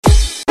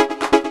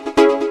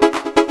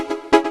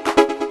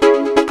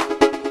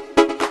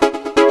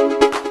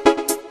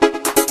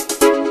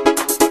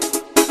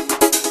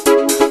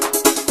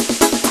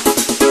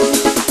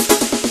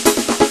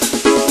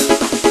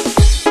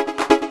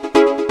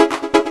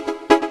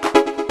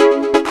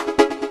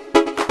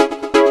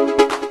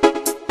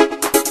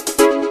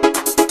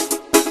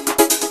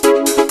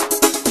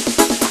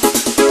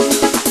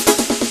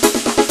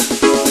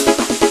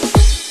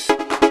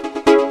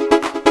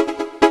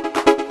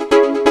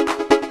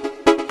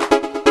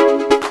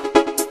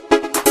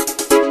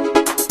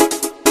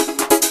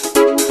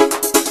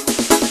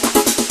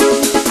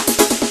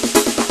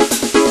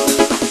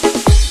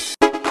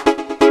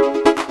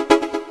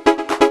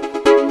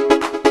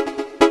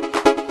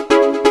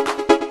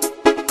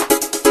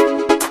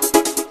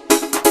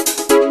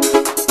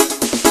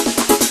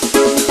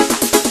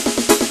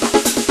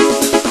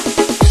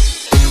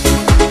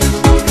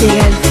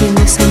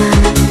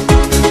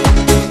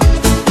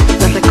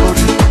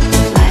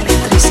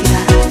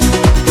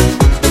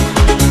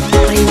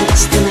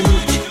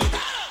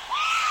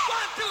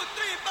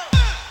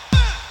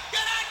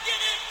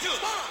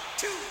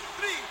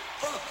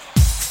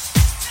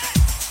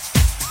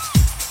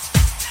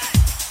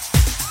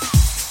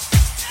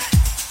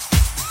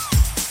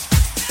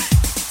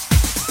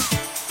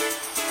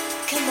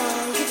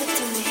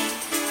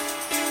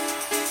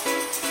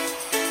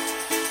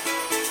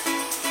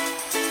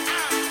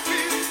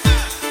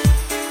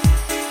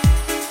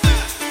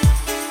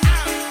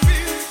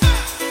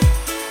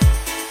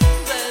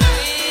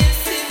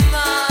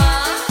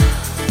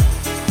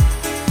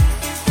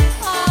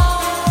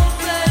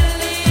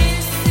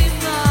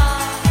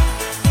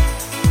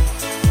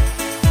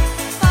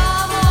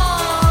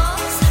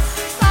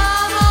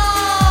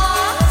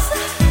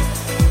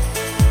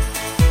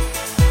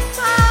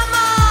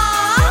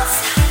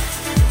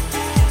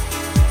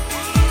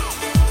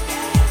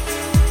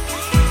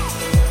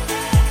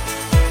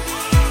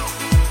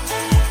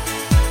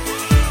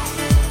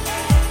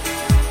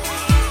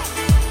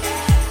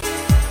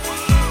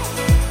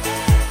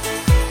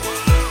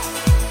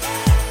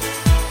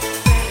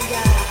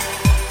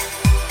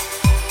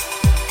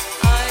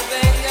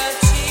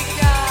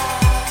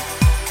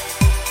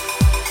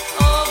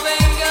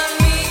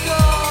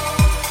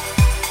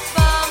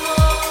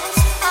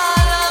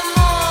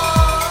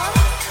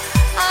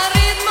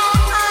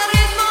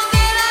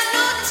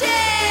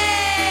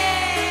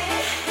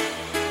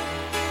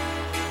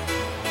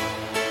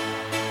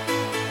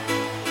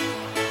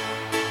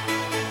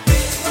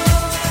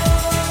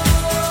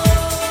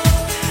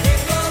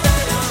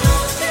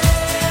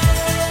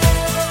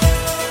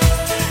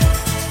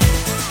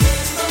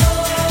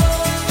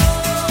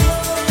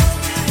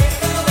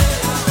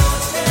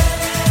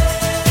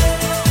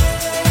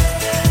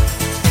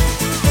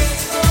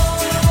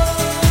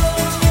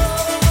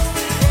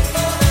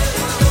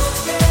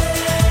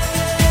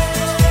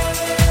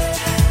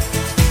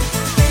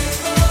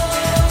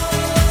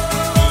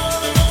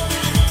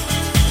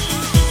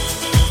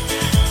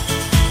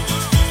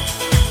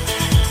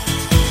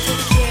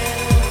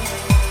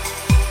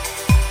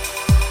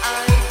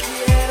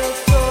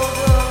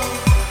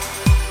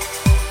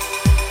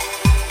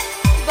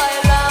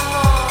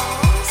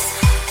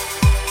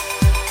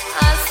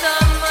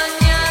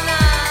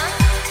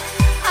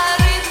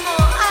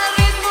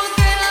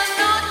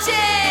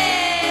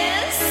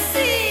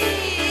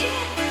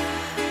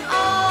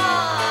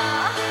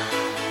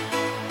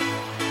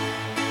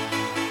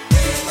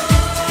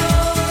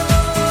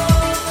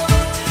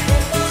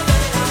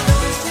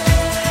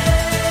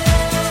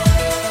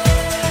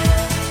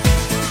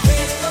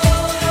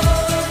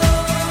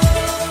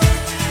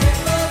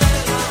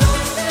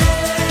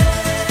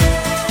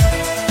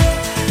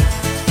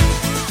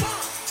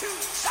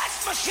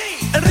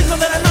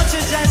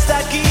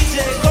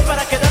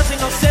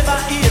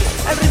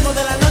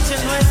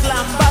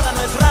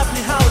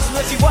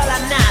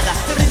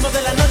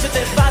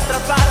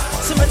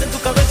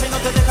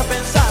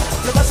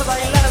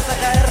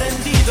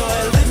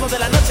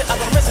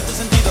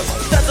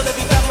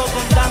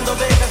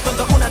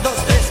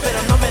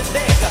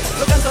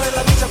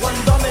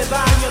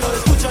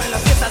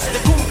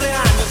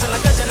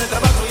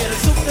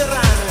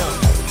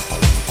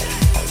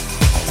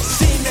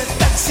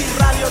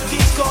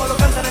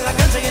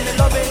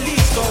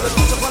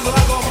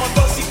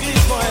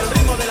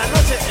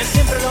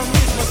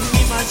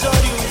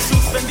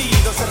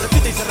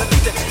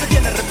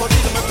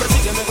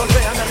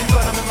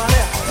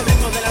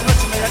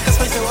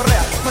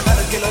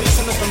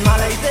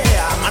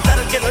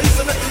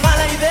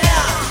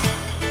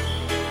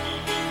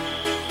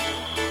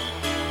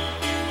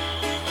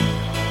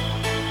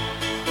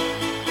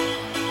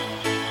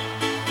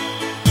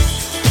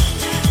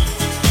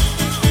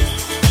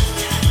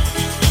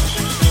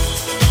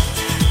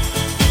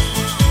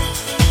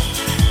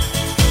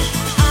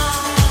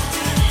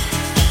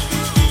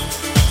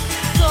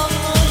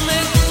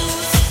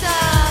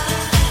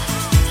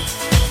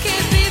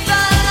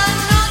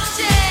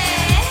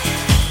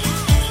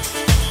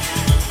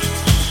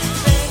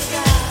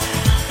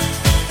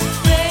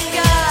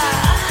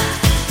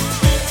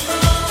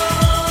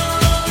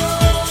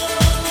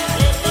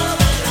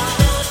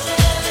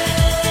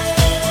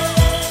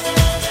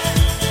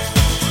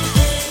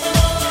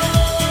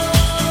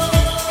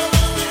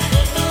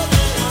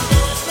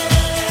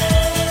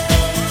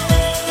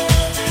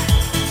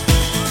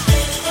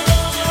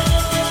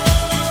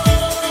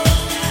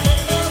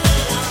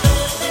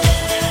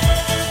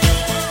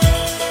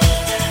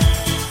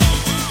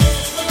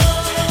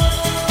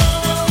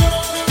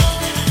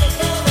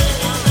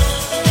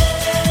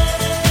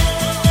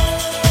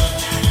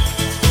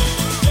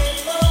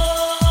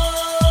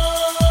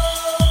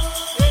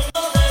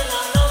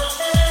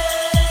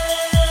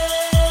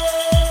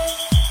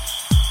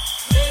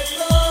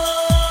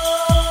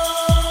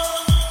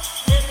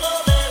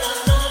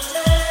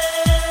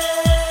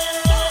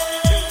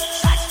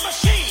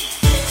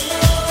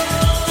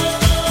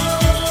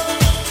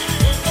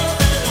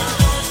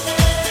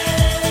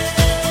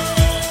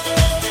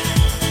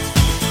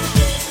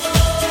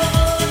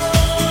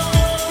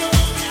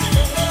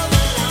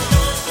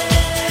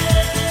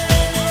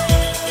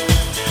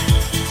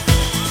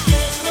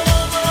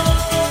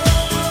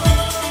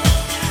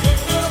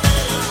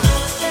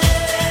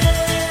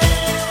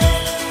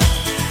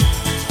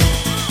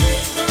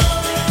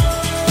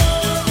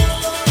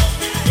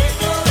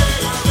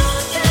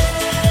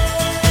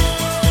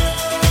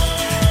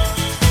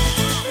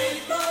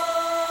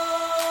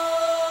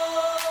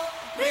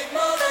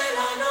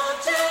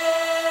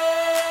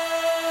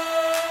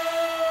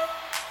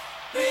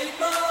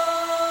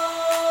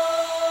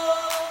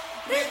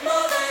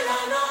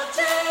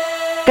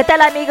¿Qué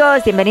tal,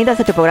 amigos? Bienvenidos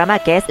a tu programa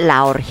que es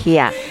La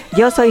Orgía.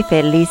 Yo soy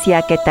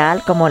Felicia. ¿Qué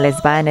tal? ¿Cómo les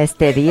va en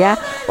este día?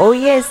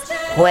 Hoy es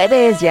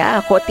jueves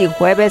ya,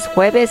 jueves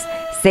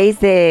 6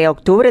 de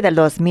octubre del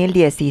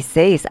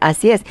 2016.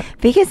 Así es.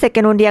 Fíjense que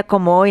en un día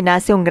como hoy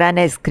nace un gran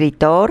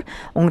escritor,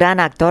 un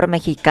gran actor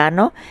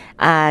mexicano,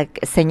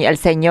 el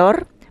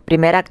señor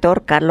primer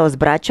actor Carlos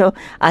Bracho,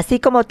 así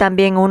como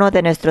también uno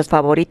de nuestros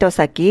favoritos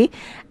aquí,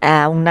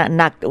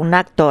 un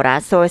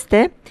actorazo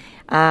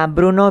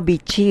Bruno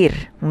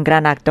Bichir, un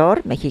gran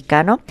actor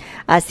mexicano.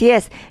 Así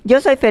es,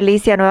 yo soy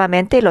Felicia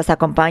nuevamente y los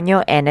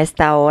acompaño en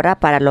esta hora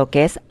para lo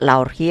que es La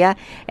Orgía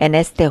en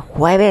este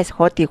jueves,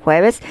 Joti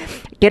Jueves.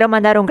 Quiero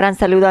mandar un gran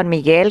saludo a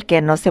Miguel,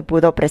 que no se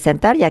pudo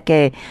presentar ya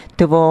que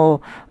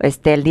tuvo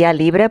el día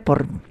libre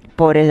por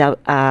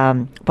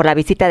la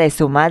visita de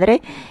su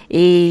madre,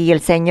 y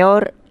el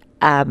señor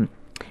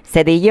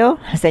Cedillo,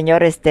 el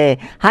señor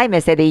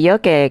Jaime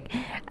Cedillo, que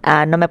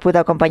no me pudo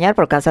acompañar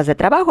por causas de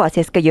trabajo, así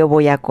es que yo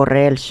voy a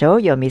correr el show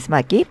yo misma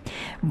aquí.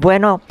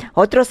 Bueno,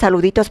 otros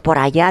saluditos por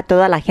allá a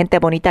toda la gente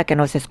bonita que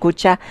nos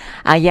escucha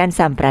allá en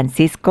San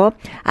Francisco,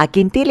 a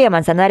Quintilia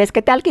Manzanares.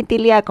 ¿Qué tal,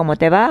 Quintilia? ¿Cómo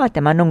te va? Te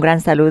mando un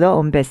gran saludo,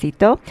 un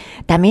besito.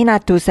 También a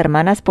tus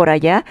hermanas por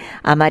allá,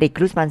 a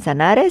Maricruz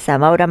Manzanares, a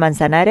Maura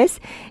Manzanares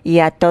y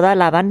a toda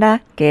la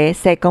banda que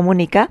se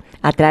comunica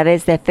a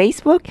través de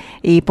Facebook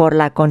y por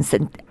la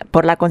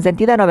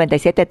Consentida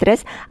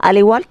 97.3, al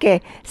igual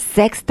que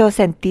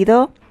sextosentido.com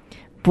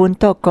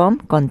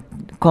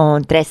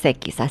con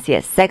 3X, así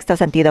es,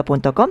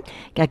 sextosentido.com,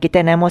 que aquí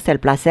tenemos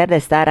el placer de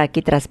estar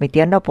aquí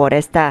transmitiendo por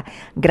esta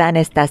gran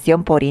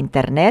estación por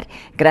internet,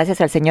 gracias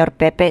al señor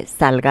Pepe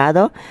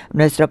Salgado,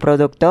 nuestro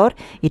productor,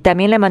 y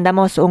también le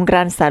mandamos un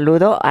gran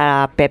saludo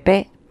a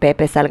Pepe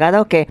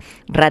Salgado, que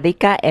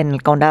radica en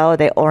el condado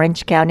de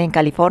Orange County en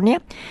California,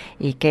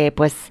 y que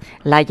pues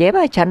la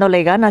lleva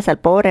echándole ganas al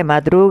pobre,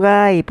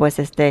 madruga, y pues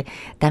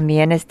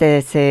también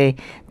se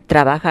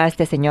trabaja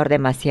este señor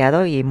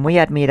demasiado y muy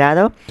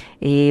admirado,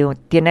 y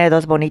tiene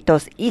dos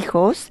bonitos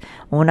hijos,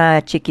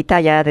 una chiquita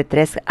ya de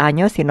 3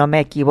 años si no me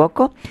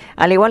equivoco,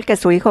 al igual que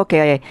su hijo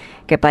que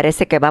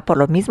parece que va por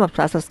los mismos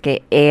pasos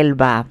que él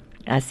va.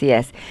 Así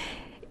es.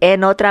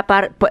 En otra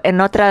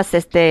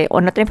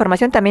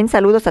información, también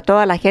saludos a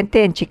toda la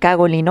gente en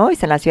Chicago,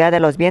 Illinois, en la Ciudad de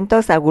los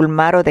Vientos, a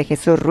Gulmaro de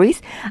Jesús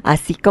Ruiz,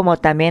 así como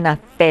también a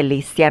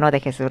Feliciano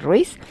de Jesús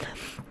Ruiz.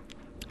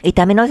 Y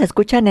también nos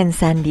escuchan en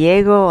San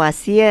Diego,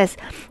 así es,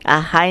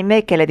 a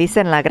Jaime, que le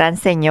dicen la gran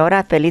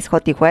señora, feliz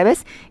Joti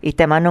Jueves, y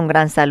te mando un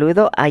gran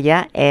saludo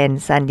allá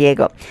en San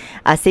Diego.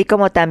 Así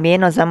como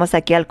también nos vamos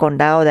aquí al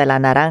condado de La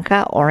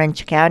Naranja,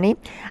 Orange County,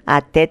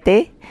 a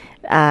Tete,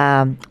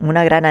 a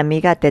una gran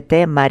amiga,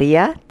 Tete,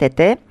 María,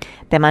 Tete,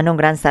 te mando un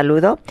gran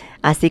saludo,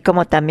 así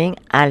como también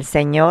al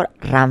señor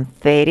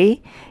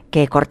Ramferi,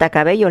 que corta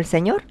cabello el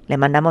señor, le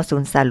mandamos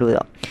un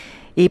saludo.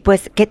 Y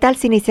pues, ¿qué tal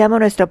si iniciamos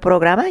nuestro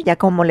programa? Ya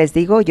como les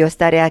digo, yo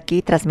estaré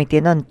aquí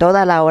transmitiendo en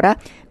toda la hora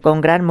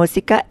con gran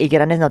música y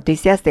grandes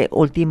noticias de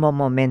último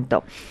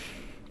momento.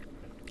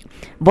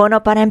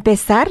 Bueno, para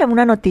empezar,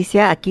 una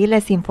noticia, aquí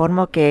les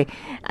informo que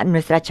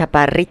nuestra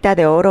chaparrita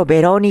de oro,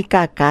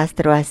 Verónica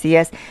Castro, así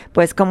es,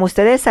 pues como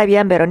ustedes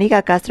sabían,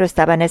 Verónica Castro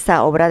estaba en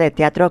esa obra de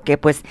teatro que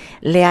pues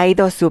le ha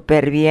ido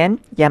súper bien,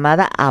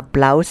 llamada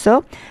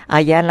Aplauso,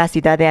 allá en la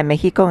Ciudad de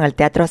México, en el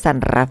Teatro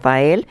San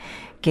Rafael,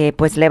 que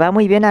pues le va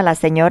muy bien a la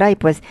señora, y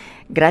pues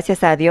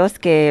gracias a Dios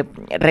que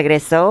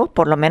regresó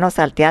por lo menos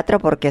al teatro,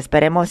 porque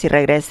esperemos si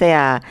regrese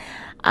a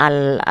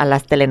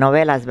las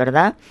telenovelas,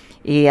 ¿verdad?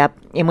 Y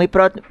muy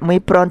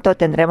pronto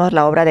tendremos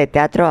la obra de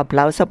teatro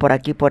Aplauso por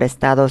aquí, por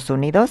Estados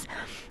Unidos.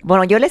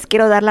 Bueno, yo les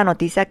quiero dar la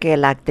noticia que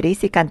la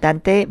actriz y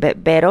cantante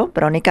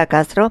Verónica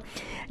Castro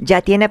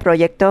ya tiene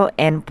proyecto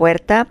en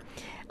puerta,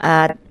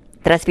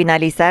 tras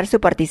finalizar su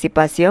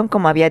participación,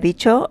 como había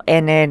dicho,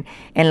 en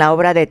la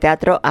obra de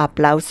teatro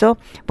Aplauso.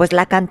 Pues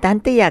la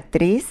cantante y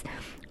actriz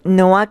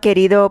no ha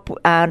querido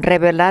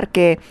revelar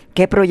qué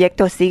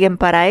proyectos siguen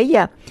para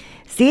ella.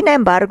 Sin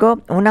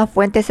embargo, una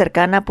fuente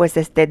cercana pues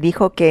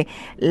dijo que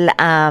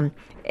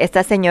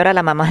esta señora,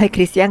 la mamá de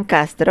Cristian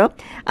Castro,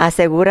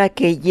 asegura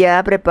que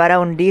ya prepara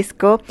un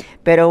disco,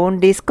 pero un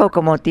disco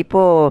como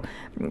tipo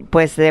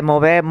pues de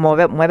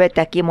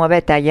muévete aquí,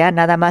 muévete allá,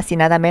 nada más y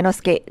nada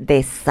menos que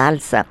de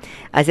salsa.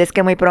 Así es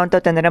que muy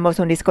pronto tendremos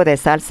un disco de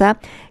salsa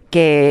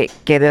que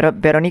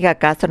Verónica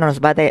Castro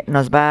nos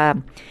va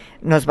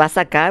a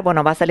sacar.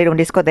 Bueno, va a salir un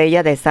disco de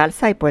ella de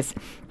salsa, y pues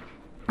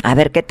a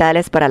ver qué tal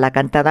es para la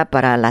cantada,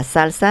 para la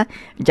salsa,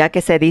 ya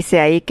que se dice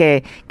ahí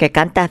que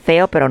canta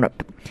feo, pero no,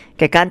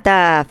 que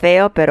canta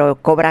feo, pero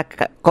cobra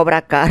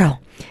caro.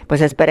 Pues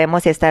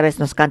esperemos si esta vez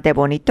nos cante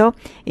bonito,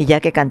 y ya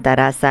que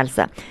cantará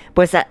salsa.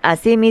 Pues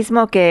así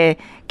mismo que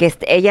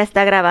ella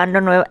está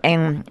grabando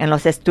en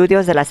los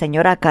estudios de la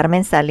señora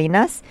Carmen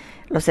Salinas,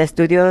 los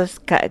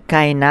estudios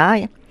Cainá.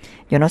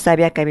 Yo no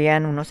sabía que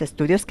habían unos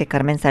estudios que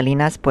Carmen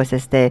Salinas pues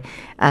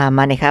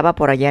manejaba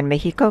por allá en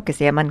México, que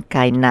se llaman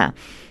Cainá.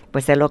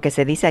 Pues es lo que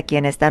se dice aquí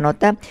en esta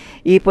nota.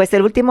 Y pues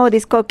el último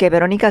disco que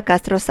Verónica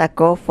Castro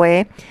sacó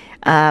fue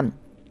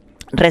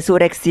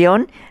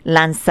Resurrección,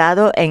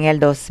 lanzado en el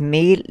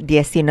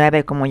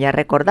 2019, como ya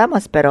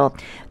recordamos, pero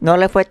no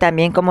le fue tan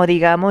bien como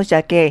digamos,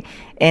 ya que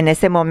en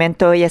ese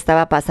momento ella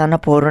estaba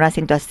pasando por una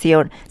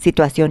situación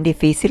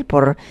difícil,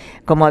 por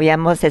como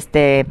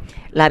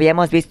la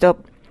habíamos visto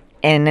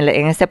en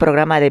este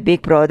programa de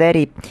Big Brother,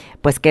 y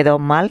pues quedó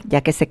mal,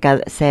 ya que se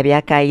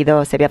había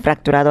caído, se había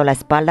fracturado la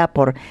espalda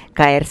por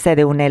caerse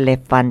de un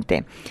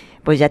elefante.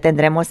 Pues ya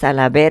tendremos a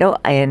la Vero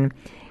en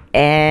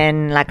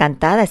la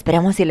cantada.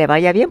 Esperemos si le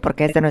vaya bien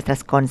porque es de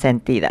nuestras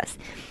consentidas.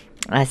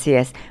 Así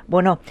es.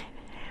 Bueno,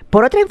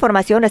 por otra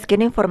información les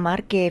quiero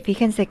informar que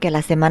fíjense que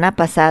la semana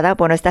pasada,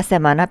 bueno, esta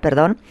semana,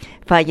 perdón,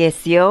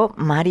 falleció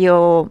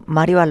Mario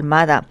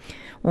Almada,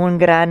 un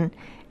gran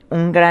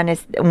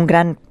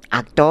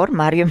actor,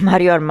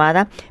 Mario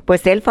Almada.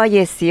 Pues él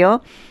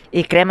falleció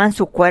y creman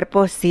su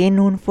cuerpo sin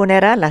un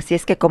funeral, así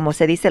es que como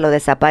se dice, lo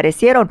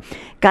desaparecieron,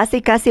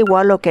 casi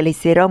igual lo que le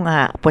hicieron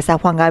a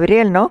Juan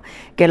Gabriel, ¿no?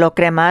 Que lo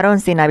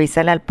cremaron sin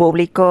avisarle al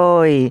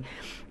público, y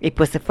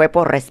pues se fue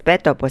por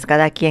respeto, pues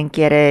cada quien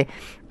quiere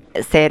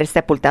ser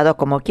sepultado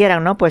como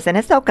quieran, ¿no? Pues en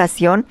esta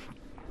ocasión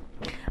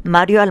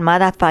Mario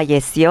Almada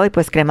falleció y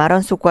pues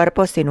cremaron su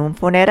cuerpo sin un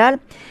funeral.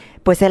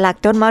 Pues el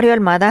actor Mario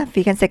Almada,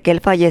 fíjense que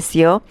él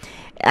falleció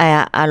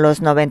a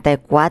los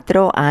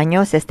 94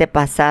 años este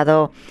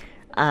pasado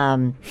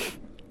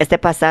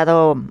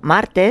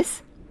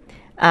martes.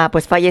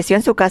 Pues falleció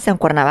en su casa en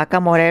Cuernavaca,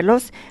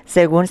 Morelos,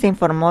 según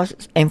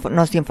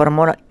nos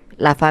informó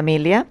la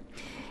familia.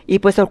 Y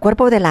pues el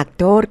cuerpo del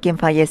actor, quien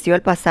falleció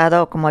el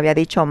pasado, como había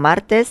dicho,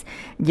 martes,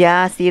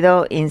 ya ha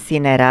sido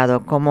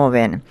incinerado, como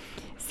ven,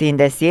 sin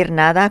decir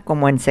nada,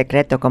 como en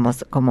secreto,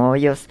 como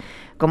ellos,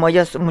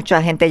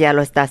 mucha gente ya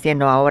lo está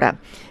haciendo ahora.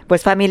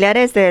 Pues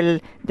familiares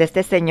de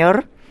este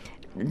señor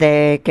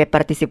que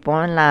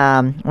participó en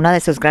una de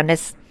sus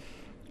grandes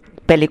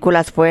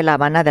películas fue La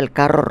Habana del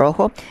Carro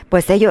Rojo,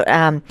 pues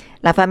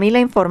la familia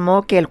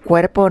informó que el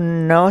cuerpo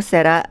no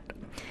será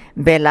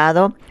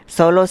velado,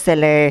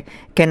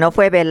 que no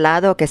fue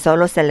velado, que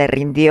solo se le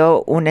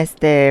rindió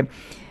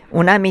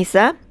una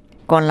misa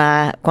con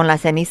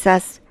las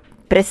cenizas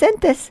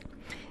presentes.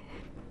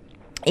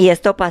 Y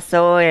esto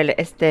pasó en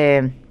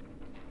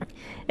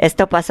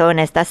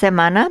esta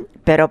semana,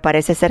 pero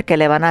parece ser que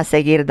le van a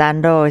seguir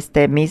dando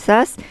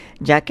misas,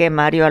 ya que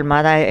Mario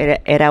Almada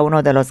era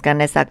uno de los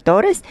grandes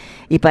actores,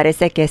 y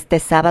parece que este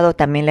sábado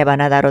también le van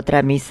a dar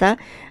otra misa.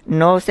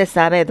 No se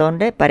sabe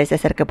dónde, parece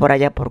ser que por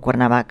allá por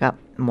Cuernavaca,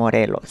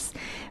 Morelos.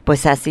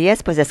 Pues así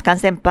es, pues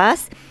descanse en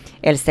paz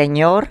el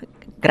señor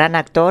gran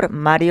actor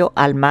Mario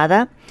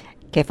Almada,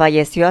 que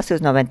falleció a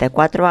sus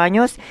 94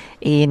 años,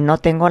 y no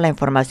tengo la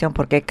información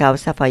por qué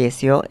causa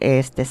falleció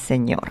este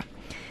señor.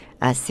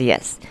 Así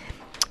es.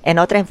 En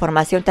otra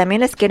información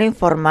también les quiero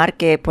informar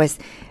que pues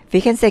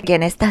fíjense que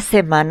en esta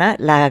semana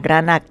la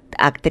gran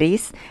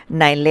actriz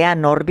Nailea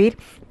Norvir,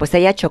 pues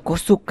ella chocó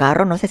su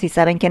carro. No sé si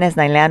saben quién es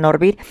Nailea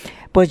Norvir.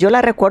 Pues yo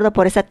la recuerdo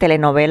por esa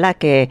telenovela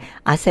que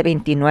hace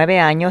 29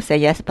 años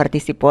ella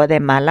participó de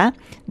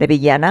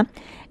villana.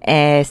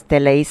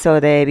 Le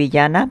hizo de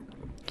villana,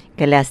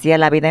 que le hacía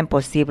la vida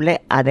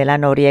imposible a Adela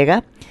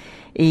Noriega.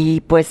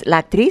 Y pues la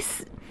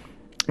actriz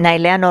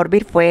Nailea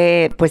Norvir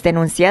fue pues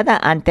denunciada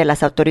ante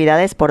las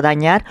autoridades por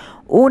dañar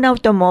un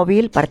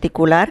automóvil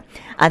particular,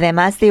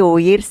 además de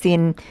huir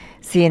sin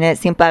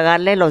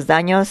pagarle los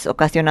daños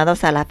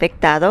ocasionados al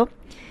afectado.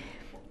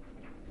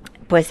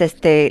 Pues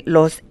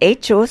los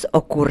hechos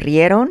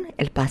ocurrieron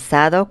el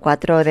pasado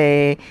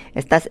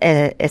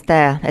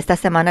esta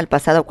semana, el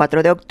pasado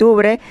 4 de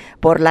octubre,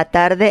 por la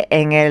tarde,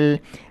 en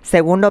el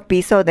segundo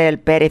piso del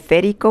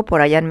periférico, por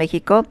allá en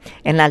México,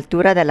 en la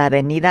altura de la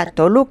avenida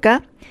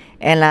Toluca,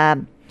 en la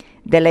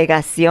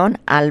delegación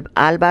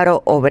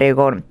Álvaro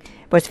Obregón.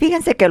 Pues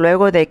fíjense que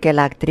luego de que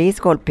la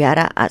actriz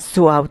golpeara a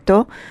su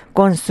auto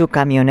con su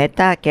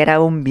camioneta, que era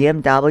un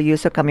BMW,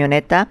 su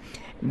camioneta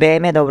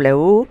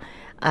BMW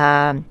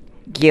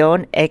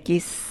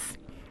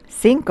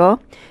X5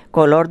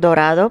 color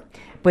dorado,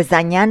 pues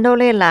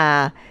dañándole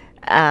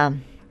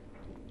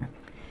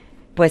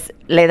pues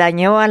le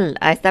dañó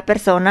a esta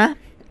persona,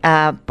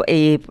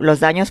 y los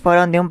daños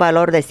fueron de un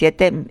valor de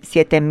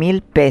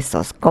 7,000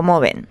 pesos, como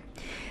ven.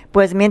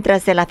 Pues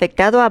mientras el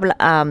afectado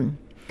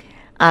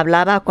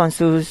hablaba con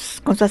su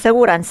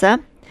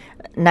aseguranza,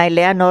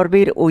 Nailea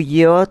Norvir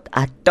huyó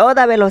a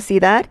toda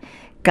velocidad,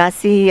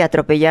 casi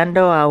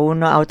atropellando a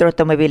otro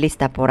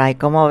automovilista por ahí,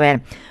 como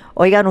ven.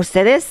 Oigan,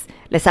 ¿ustedes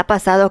les ha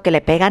pasado que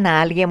le pegan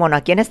a alguien? Bueno,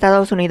 aquí en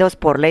Estados Unidos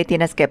por ley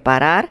tienes que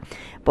parar,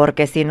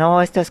 porque si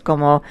no, esto es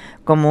como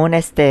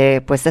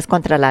pues es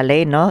contra la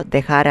ley, ¿no?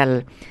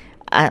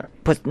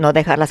 Pues no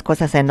dejar las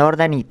cosas en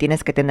orden, y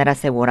tienes que tener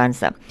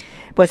aseguranza.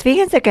 Pues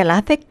fíjense que el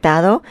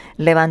afectado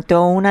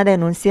levantó una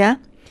denuncia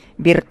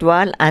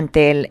virtual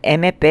ante el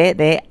MP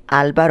de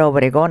Álvaro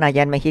Obregón,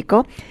 allá en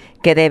México,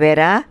 que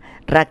deberá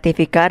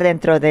rectificar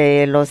dentro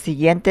de los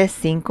siguientes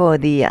 5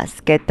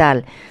 días. ¿Qué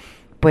tal?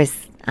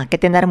 Pues hay que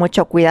tener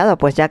mucho cuidado,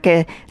 pues ya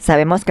que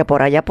sabemos que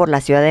por allá por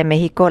la Ciudad de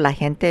México la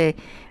gente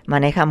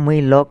maneja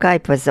muy loca, y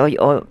pues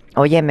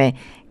óyeme,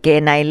 que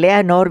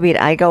Nailea Norbert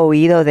haya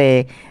oído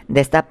de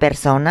esta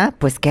persona,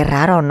 pues qué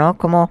raro, ¿no?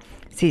 Como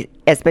si,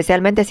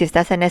 especialmente si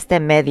estás en este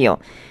medio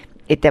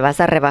y te vas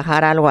a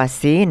rebajar algo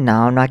así,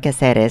 no, no hay que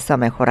hacer eso,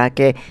 mejor hay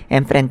que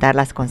enfrentar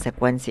las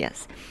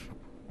consecuencias.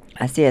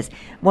 Así es.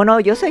 Bueno,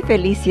 yo soy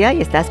Felicia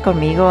y estás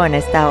conmigo en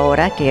esta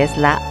hora que es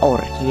la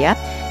orgía.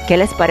 ¿Qué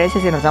les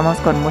parece si nos vamos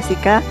con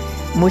música?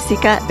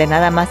 Música de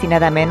nada más y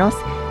nada menos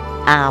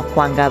a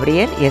Juan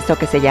Gabriel y esto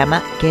que se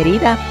llama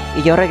Querida.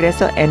 Y yo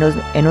regreso en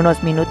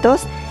unos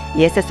minutos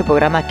y este es tu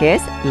programa que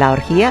es La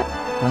Orgía.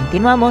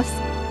 Continuamos.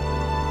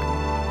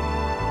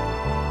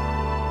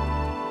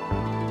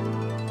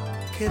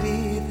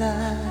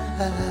 Querida,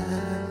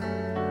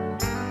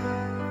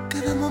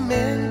 cada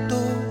momento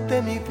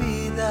de mi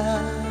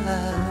vida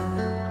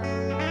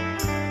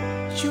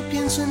yo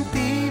pienso en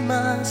ti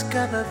más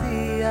cada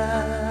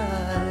día.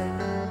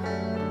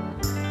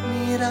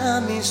 Mira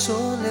mi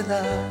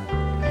soledad,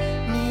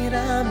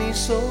 mira mi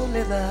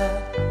soledad,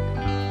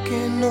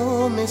 que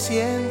no me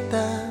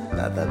sienta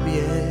nada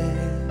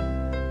bien.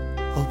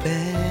 Oh,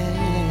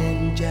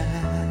 ven ya,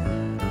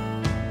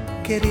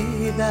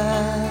 querida,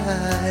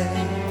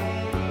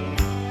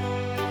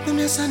 no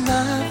me ha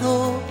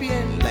sanado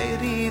bien la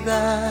herida.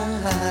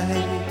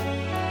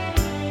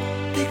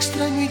 Te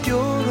extraño y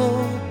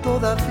lloro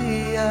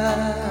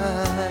todavía.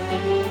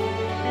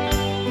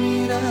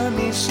 Mira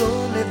mi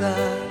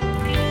soledad,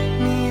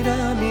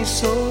 mira mi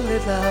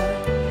soledad,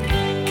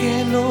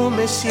 que no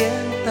me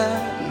sienta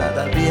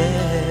nada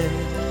bien.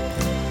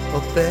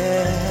 Oh,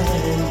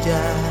 ven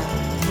ya,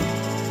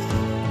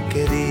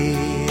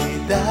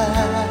 querida,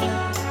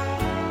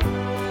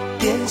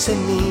 piensa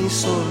en mí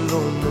solo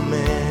un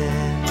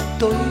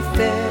momento y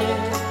fe.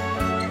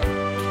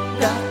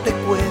 Date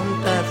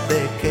cuenta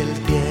de que el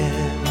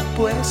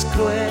tiempo es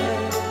cruel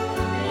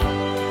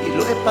y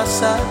lo he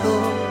pasado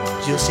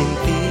yo sin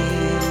ti.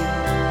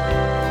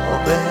 Oh,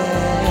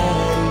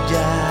 ven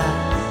ya,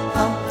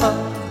 oh,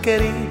 oh,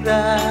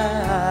 querida,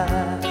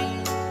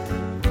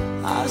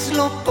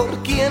 hazlo por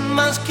quien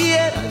más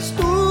quieras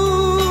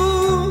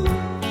tú.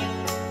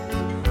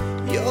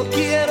 Yo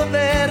quiero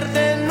ver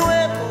de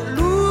nuevo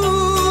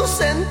luz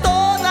en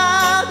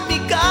toda mi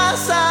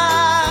casa.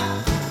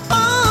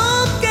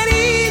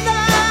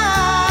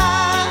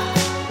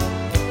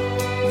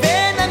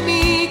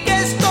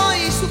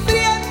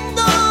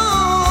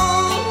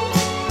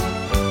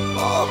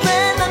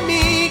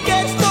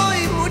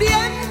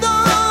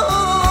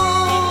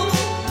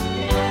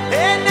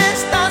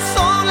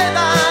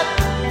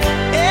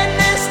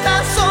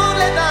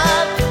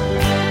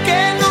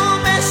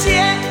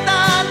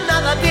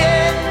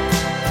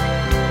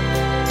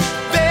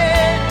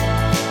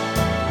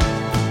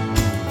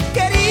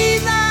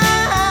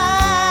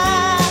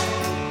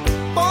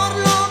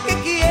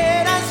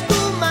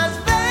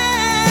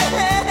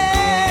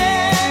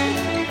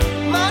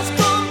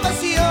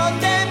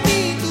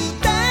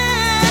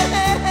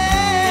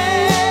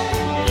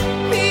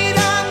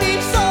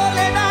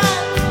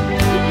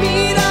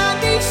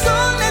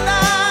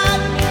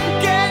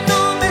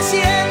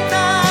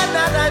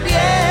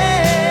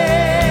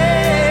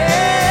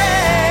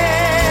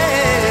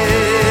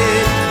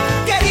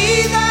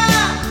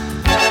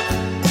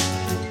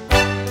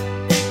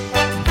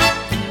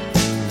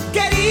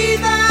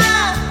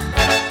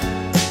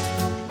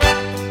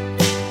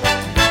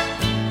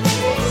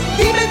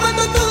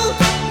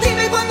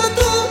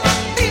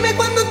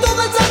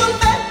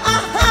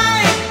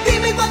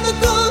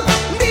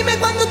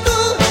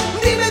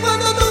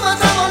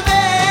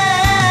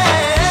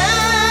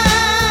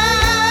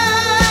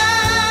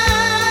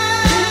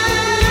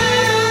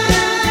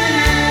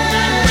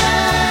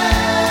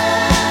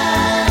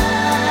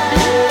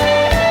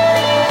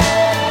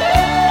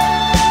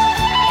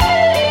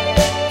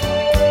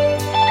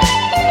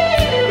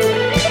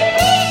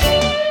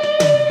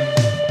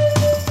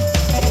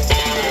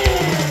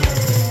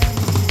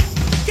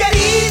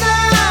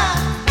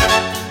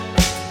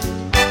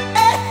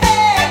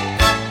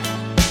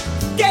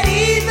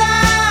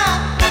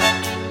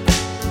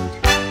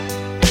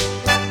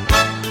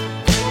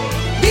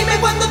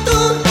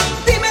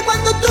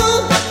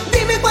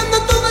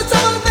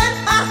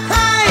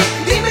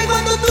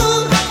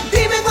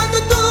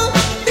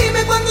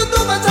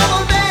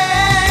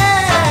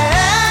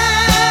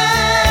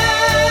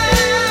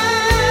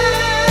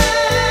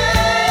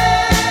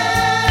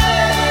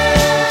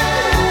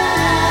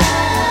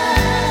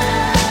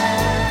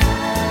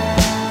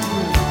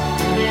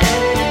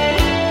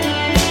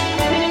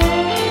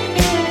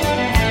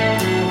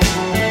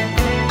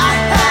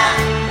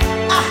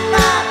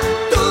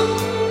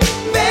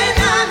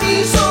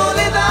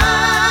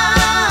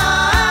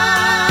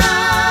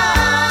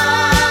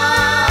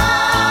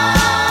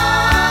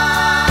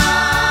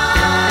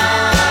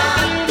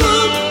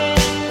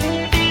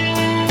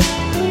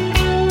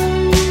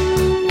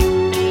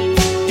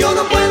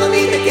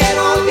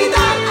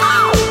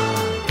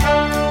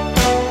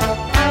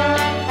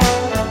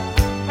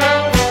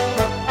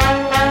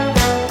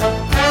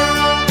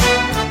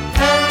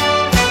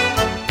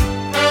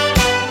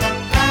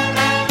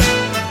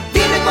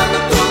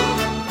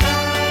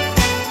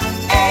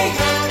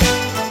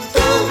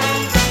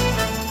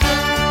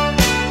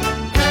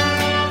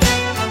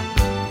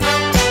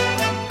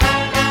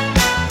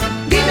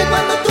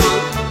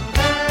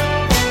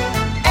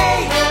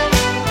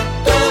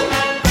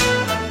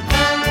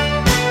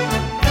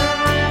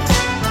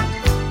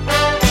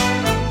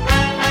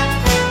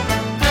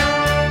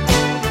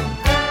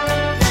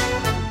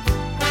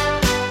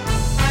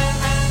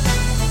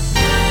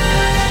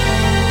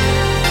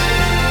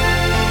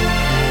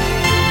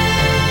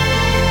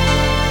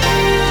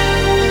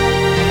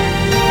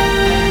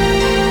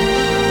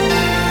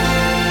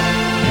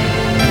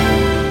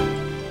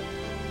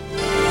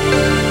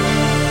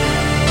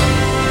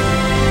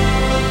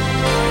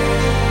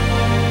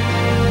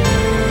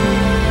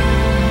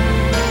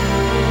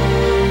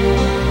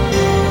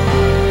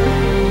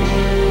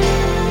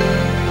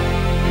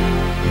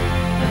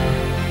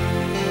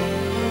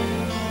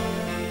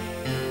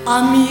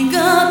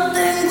 Amiga,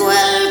 tengo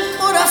el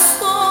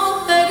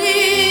corazón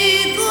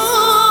herido.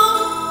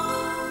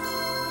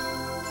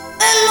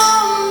 El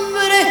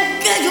hombre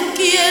que yo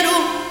quiero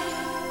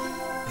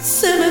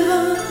se me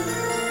va.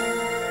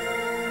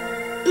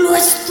 Lo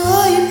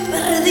estoy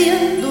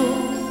perdiendo.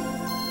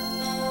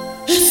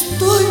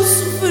 Estoy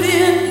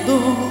sufriendo,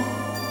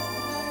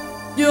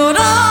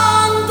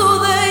 llorando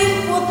de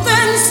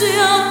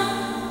impotencia.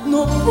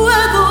 No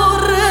puedo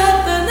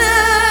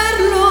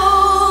retenerlo.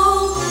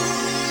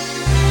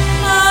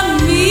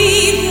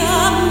 Amiga,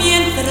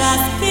 mientras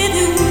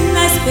quede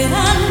una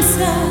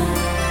esperanza,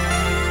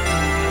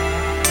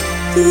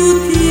 tú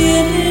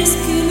tienes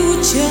que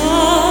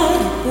luchar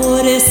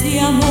por ese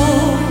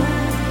amor.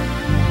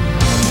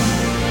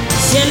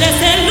 Si él es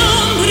el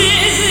hombre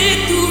de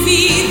tu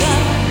vida,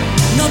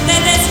 no te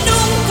des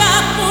nunca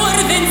por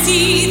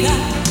vencida,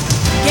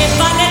 que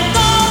vale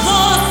todo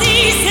si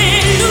se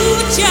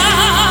lucha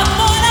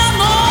por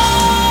amor.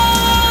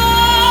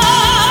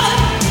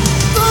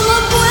 ¿Cómo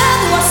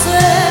puedo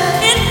hacer?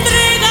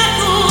 Entrega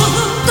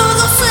todo,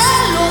 todo se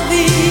lo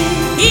di.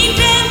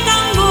 Inventa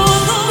un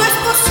modo, no es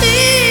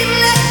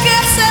posible que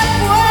se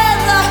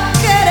pueda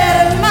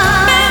querer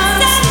más.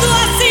 Pensando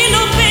así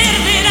lo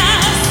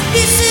perderás,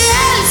 y si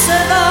él se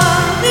va,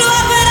 lo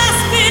habrás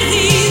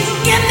perdido.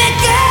 ¿Qué me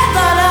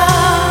quedará?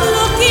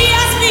 Lo que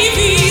has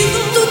vivido.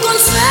 Tu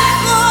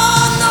consejo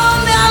no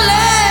me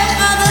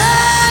aleja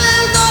del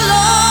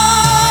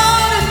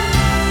dolor.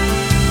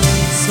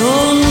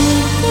 Son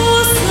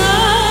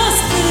cosas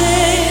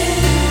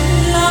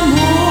del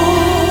amor.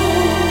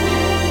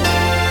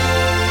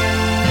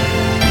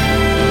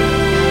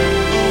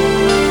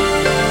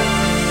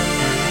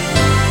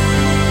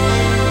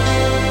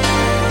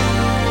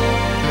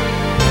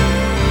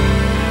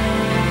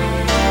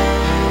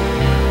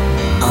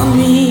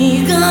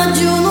 Amiga,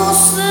 yo no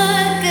sé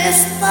qué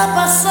está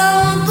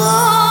pasando.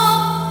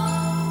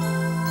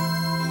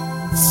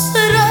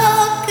 ¿Será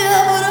que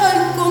habrá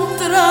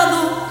encontrado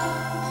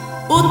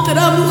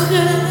otra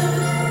mujer?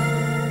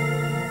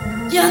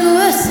 Ya no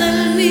es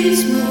el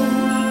mismo.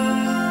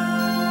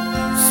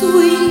 Su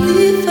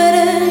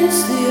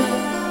indiferencia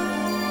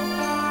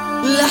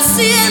la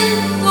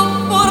siento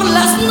por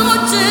las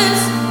noches.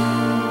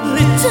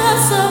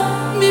 Rechaza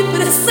mi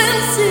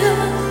presencia.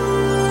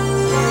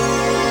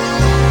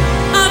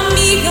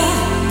 Amiga,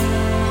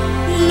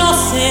 ¿no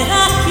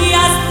será que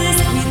has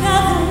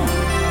descuidado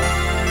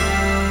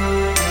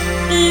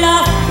la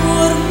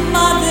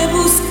forma de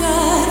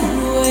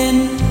buscarlo en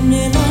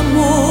el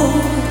amor?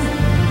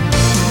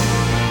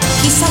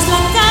 Quizás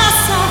la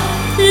casa,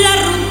 la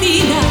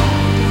rutina,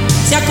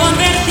 se ha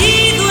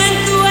convertido en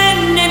tu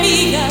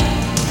enemiga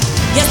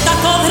y está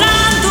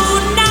cobrando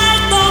un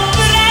alto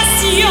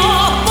precio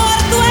por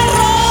tu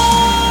error.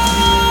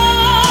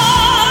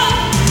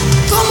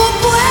 ¿Cómo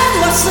puedo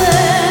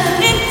hacer?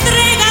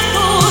 Entrega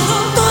todo,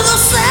 todo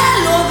se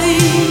lo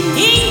di.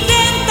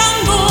 Intenta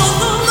un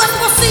modo, no es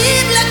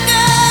posible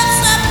que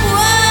se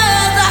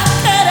pueda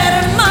querer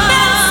más.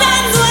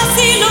 Pensando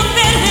así lo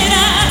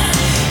perderás,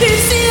 y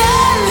si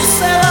él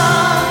se va,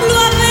 lo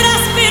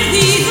habrás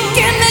perdido.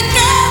 ¿Qué me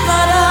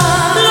quedará?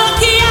 Lo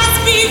que has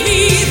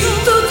vivido.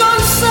 Tu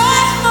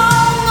consejo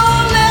no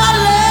me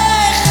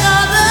aleja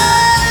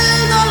del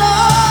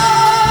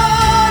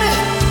dolor.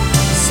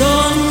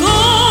 Son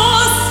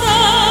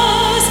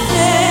cosas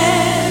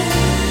del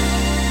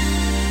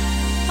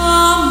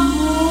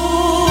amor.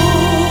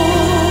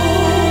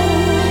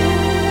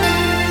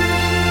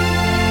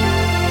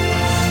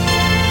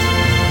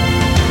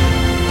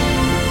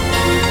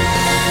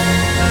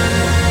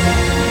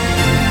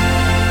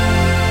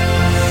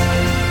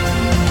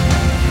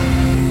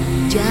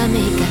 Ya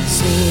me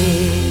cansé,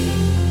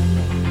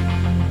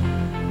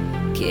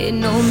 que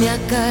no me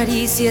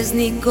acaricies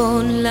ni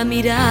con la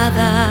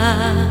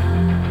mirada,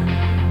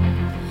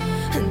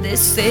 de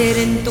ser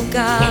en tu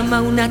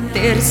cama una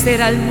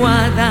tercera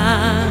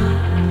almohada,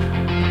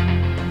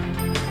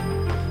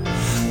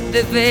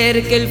 de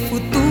ver que el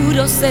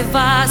futuro se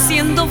va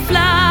haciendo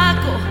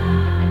flaco,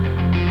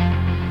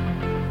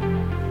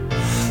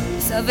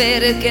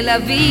 saber que la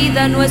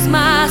vida no es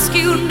más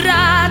que un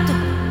rato,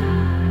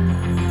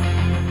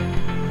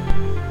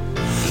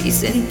 y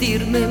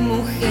sentirme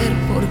mujer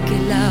porque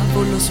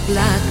lavo los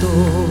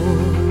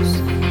platos.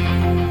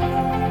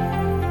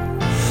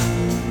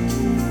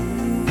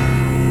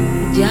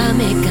 Ya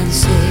me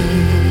cansé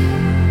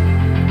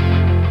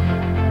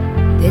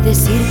de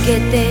decir que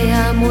te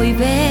amo y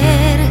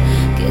ver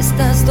que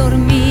estás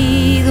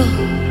dormido,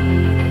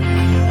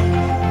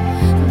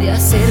 de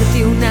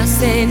hacerte una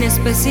cena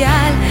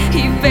especial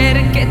y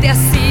ver que te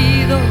has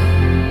ido,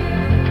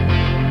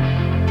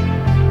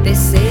 de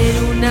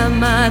ser una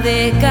ama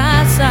de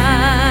casa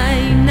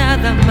y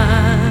nada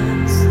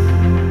más,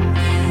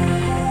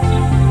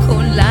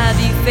 con la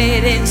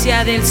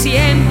diferencia del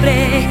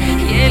siempre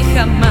y el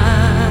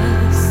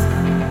jamás,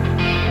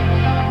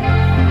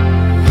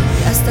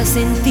 y hasta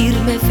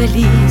sentirme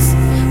feliz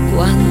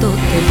cuando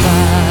te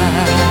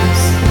vas.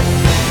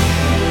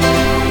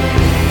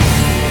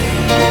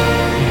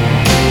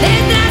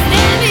 Detrás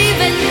de mi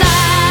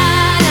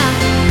ventana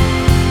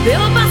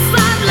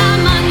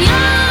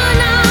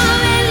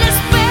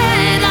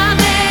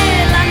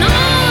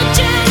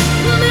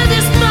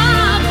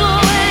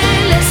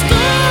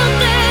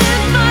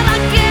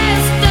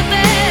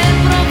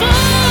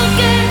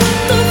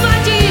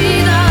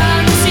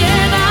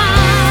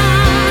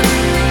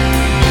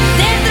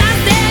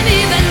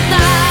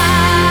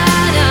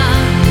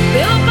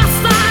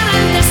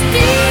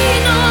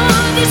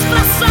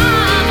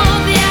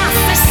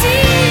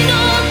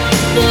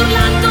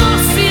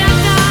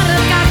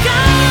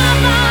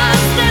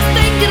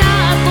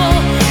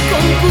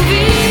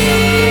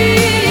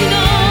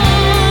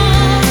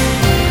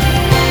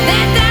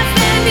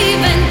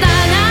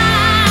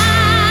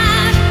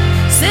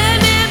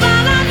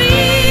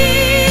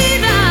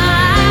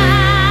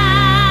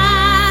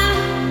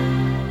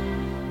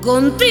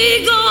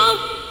contigo,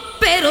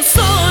 pero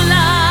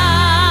sola.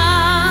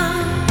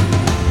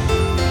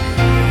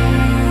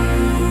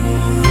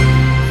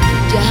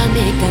 Ya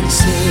me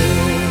cansé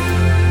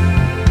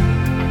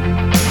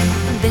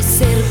de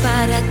ser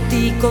para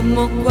ti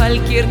como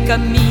cualquier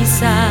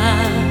camisa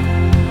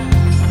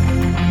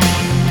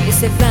que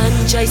se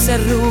plancha y se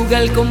arruga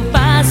al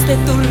compás de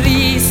tu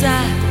risa,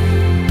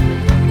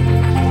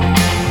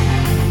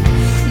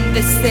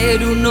 de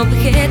ser un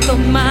objeto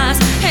más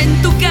en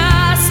tu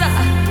casa,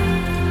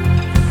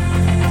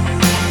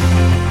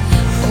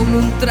 como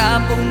un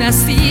trapo, una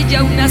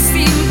silla, una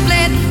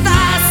simple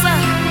taza,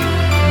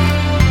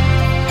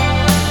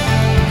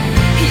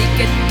 y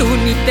que tú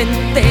ni te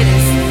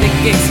enteres de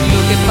qué es lo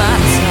que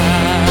pasa.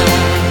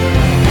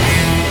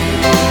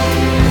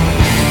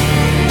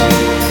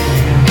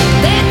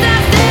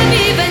 Detrás de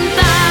mi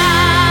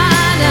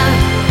ventana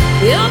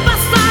veo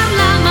pasar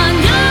la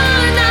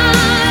mañana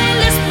en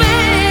la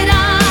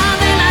espera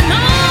de la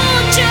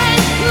noche.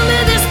 Me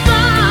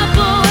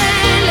destapo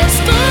el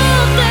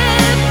escote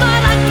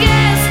para que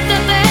este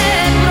te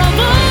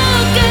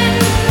provoque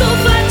tu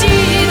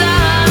fallida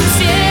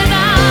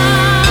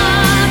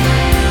ansiedad.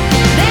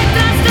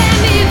 Detrás de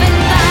mi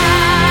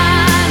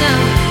ventana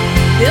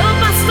veo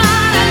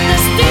pasar al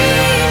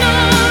destino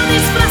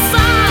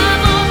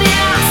disfrazado de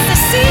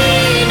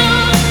asesino,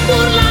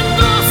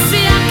 burlándose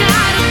a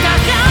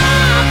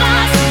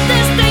carcajadas de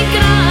este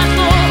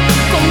ingrato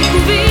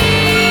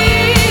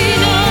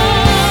concubino.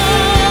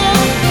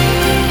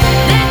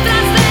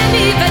 Detrás de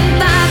mi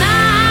ventana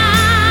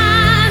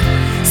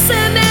se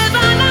me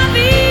va la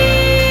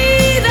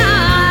vida,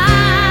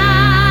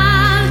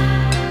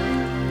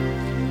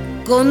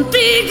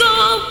 contigo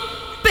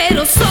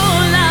pero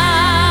sola.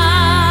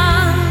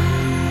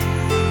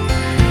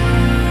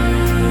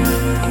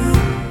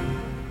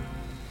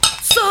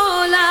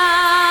 Sola.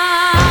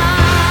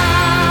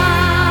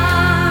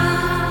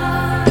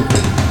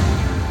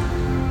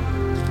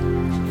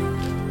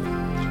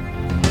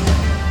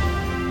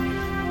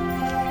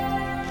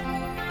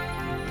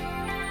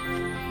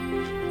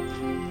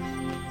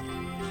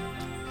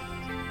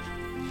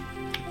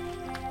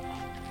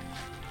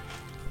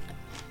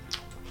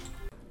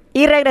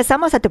 Y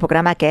regresamos a tu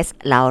programa que es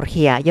La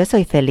Orgía. Yo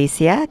soy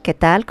Felicia. ¿Qué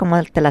tal?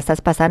 ¿Cómo te la estás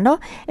pasando?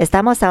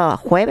 Estamos a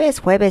jueves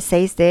 6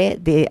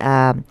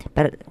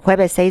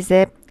 jueves 6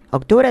 de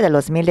octubre de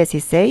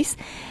 2016.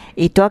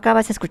 Y tú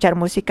acabas de escuchar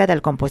música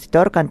del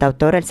compositor,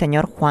 cantautor, el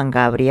señor Juan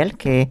Gabriel,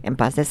 que en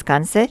paz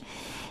descanse.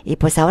 Y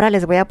pues ahora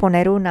les voy a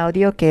poner un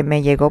audio que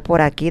me llegó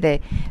por aquí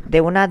de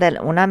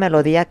una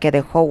melodía que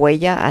dejó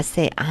huella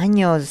hace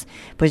años.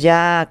 Pues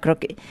ya creo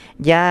que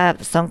ya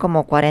son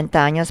como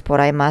 40 años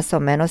por ahí más o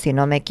menos, si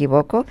no me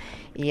equivoco.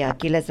 Y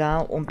aquí les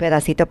va un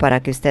pedacito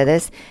para que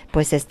ustedes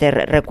pues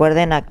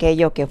recuerden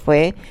aquello que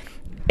fue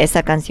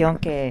esa canción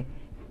que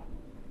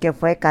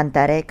fue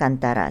Cantaré,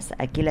 Cantarás.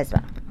 Aquí les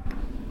va.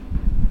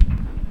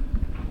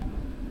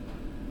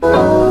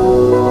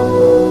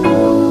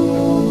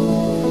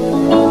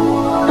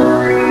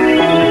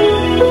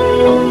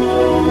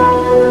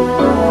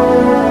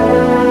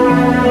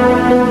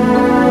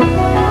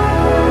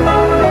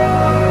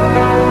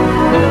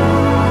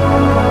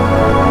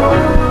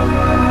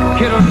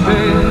 Quiero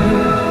ser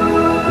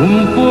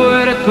un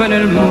puerto en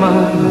el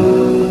mar,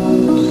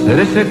 ser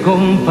ese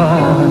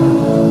compás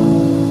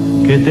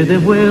que te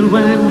devuelva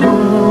el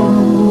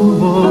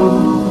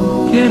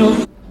rumbo. Quiero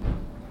ser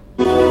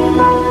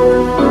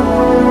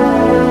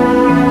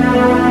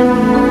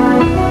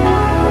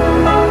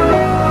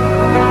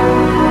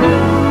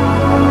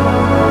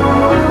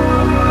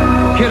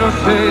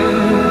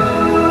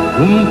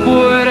un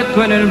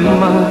puerto en el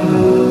mar,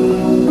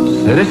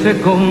 ser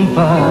ese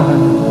compás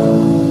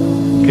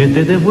que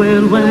te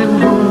devuelva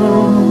el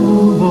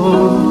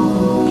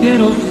rumbo.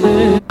 Quiero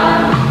ser.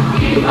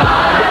 Y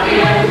para ti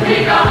es mi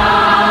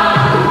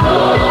canto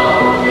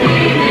y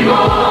mi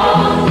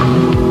voz,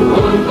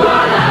 junto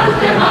a las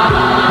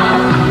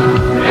demás,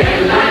 en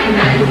la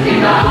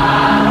inmensidad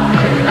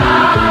se está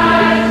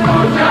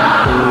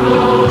escuchando.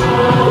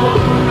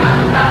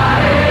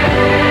 Cantaré,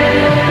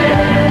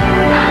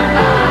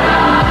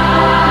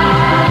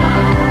 cantarás,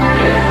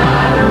 esa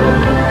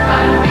luz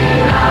al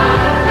final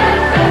del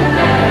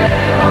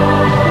sendero.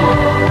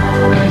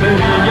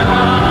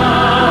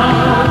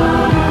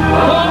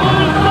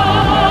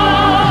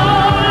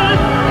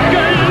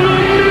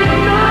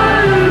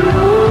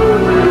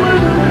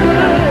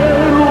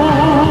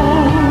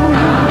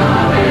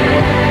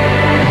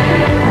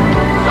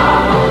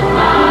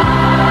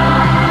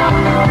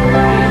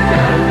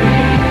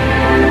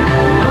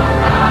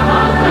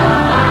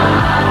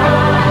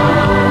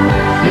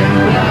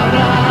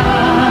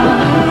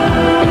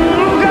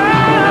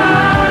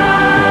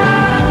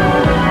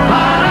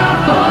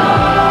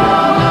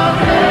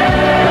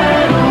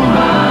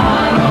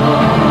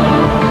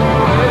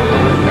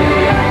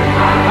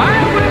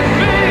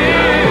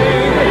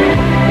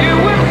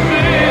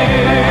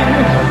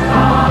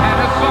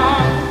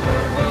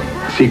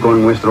 Si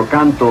con nuestro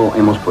canto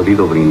hemos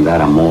podido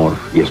brindar amor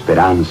y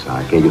esperanza a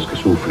aquellos que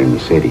sufren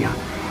miseria,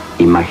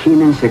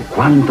 Imagínense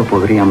cuánto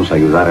podríamos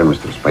ayudar a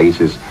nuestros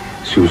países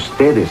si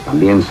ustedes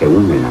también se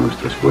unen a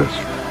nuestro esfuerzo.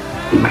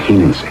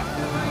 Imagínense.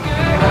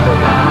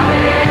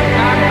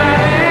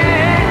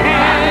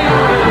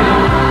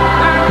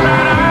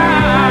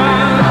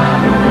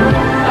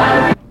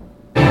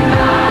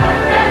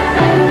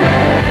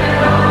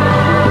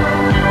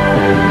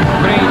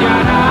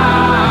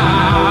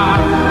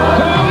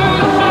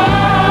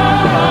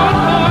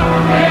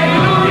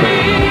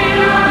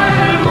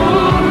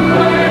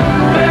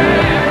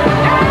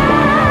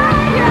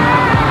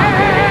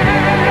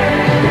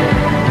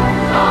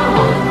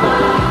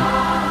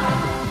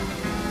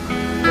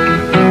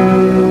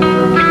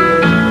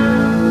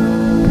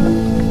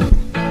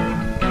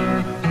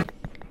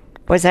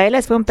 Pues ahí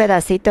les fue un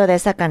pedacito de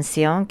esa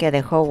canción que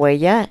dejó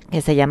huella,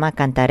 que se llama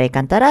Cantaré,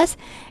 Cantarás.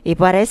 Y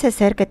parece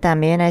ser que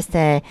también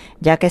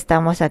ya que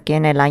estamos aquí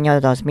en el año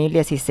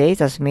 2016,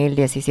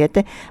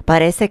 2017,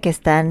 parece que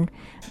están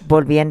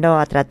volviendo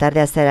a tratar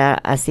de hacer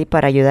así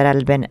para ayudar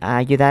a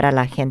ayudar a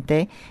la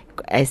gente,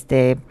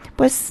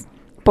 pues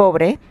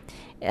pobre,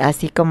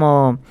 así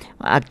como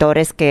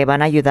actores que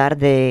van a ayudar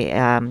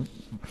que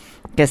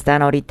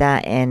están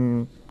ahorita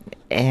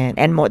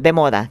de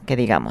moda, que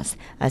digamos.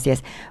 Así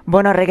es.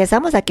 Bueno,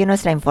 regresamos aquí a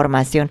nuestra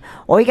información.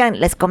 Oigan,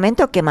 les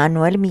comento que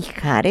Manuel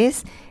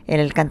Mijares,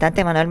 el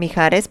cantante Manuel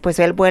Mijares, pues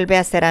él vuelve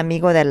a ser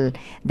amigo del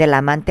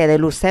amante de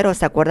Lucero.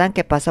 ¿Se acuerdan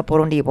que pasó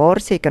por un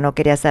divorcio y que no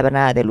quería saber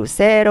nada de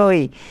Lucero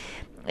y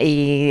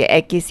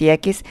X y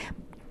X?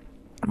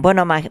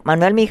 Bueno,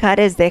 Manuel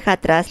Mijares deja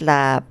atrás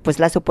la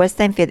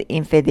supuesta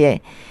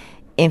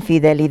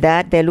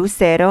infidelidad de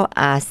Lucero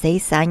a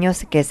 6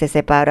 años que se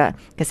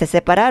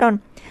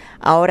separaron.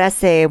 Ahora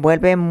se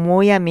vuelve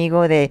muy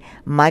amigo de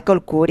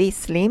Michael Curry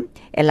Slim,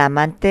 el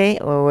amante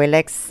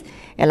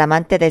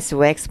de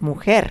su ex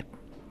mujer.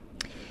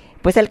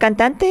 Pues el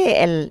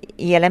cantante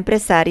y el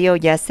empresario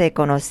ya se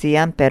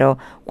conocían, pero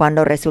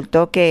cuando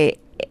resultó que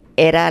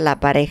era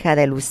la pareja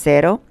de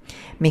Lucero,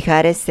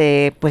 Mijares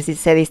se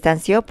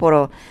distanció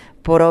por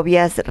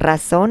obvias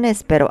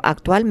razones, pero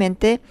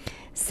actualmente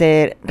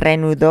se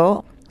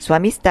reanudó su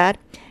amistad,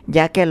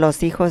 ya que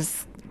los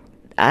hijos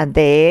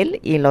de él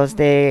y los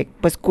de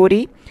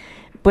Curry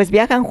pues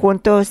viajan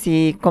juntos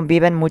y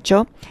conviven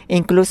mucho.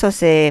 Incluso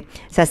se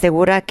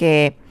asegura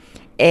que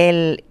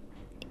el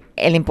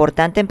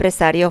importante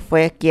empresario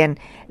fue quien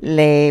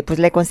le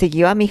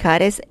consiguió a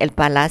Mijares el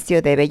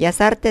Palacio de Bellas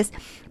Artes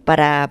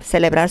para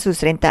celebrar sus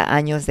 30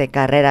 años de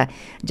carrera,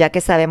 ya que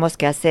sabemos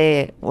que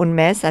hace un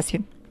mes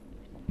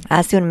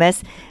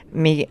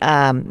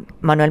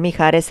Manuel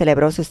Mijares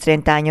celebró sus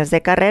 30 años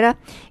de carrera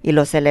y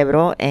lo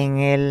celebró en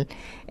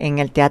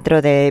el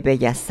Teatro de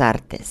Bellas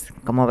Artes,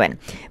 como ven.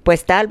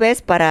 Pues tal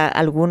vez para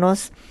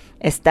algunos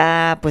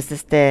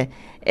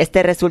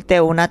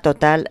resulte una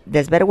total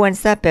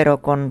desvergüenza,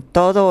 pero con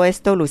todo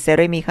esto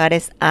Lucero y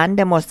Mijares han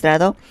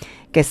demostrado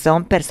que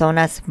son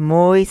personas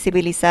muy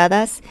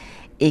civilizadas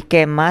y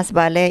que más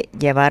vale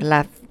llevar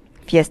la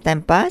fiesta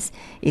en paz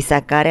y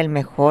sacar el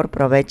mejor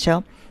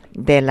provecho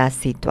de la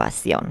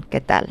situación.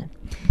 ¿Qué tal?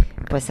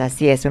 Pues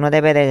así es, uno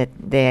debe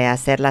de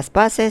hacer las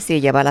paces y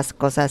llevar las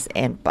cosas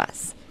en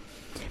paz.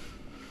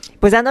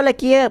 Pues dándole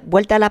aquí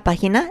vuelta a la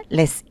página,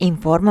 les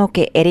informo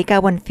que Erika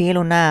Buenfil,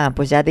 una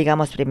pues ya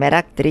digamos primera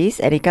actriz,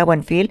 Erika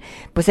Buenfil,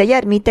 pues ella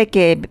admite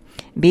que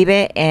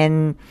vive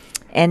en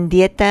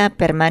dieta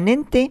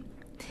permanente.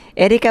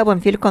 Erika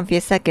Buenfil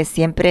confiesa que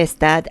siempre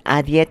está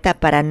a dieta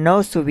para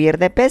no subir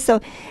de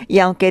peso, y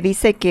aunque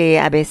dice que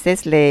a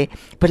veces le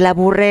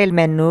aburre el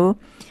menú,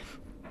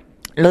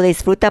 lo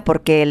disfruta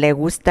porque le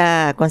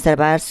gusta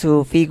conservar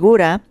su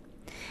figura.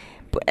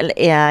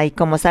 Y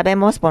como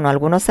sabemos,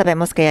 algunos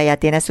sabemos que ella ya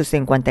tiene sus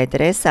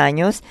 53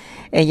 años.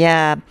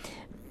 Ella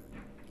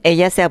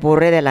se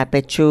aburre de la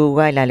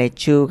pechuga y la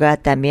lechuga,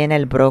 también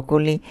el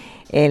brócoli,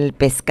 el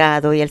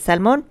pescado y el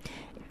salmón,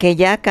 que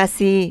ya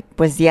casi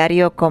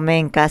diario come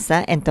en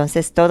casa.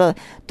 Entonces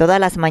todas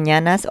las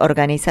mañanas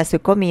organiza su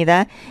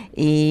comida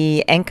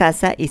en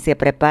casa y se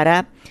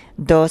prepara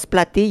 2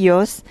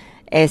 platillos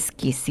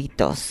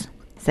exquisitos.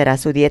 Será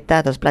su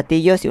dieta, 2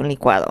 platillos y un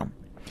licuado.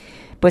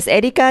 Pues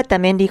Erika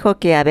también dijo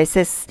que a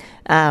veces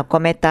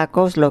come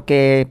tacos, lo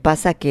que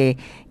pasa que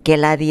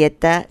la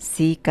dieta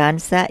sí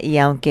cansa, y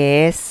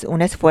aunque es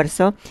un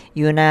esfuerzo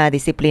y una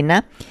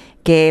disciplina,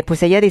 que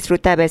pues ella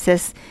disfruta a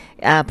veces,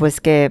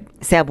 que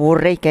se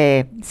aburre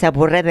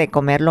de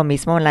comer lo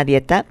mismo en la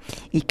dieta,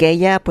 y que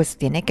ella pues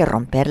tiene que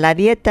romper la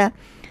dieta,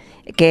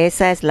 que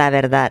esa es la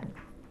verdad.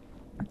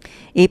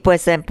 Y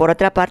pues por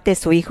otra parte,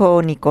 su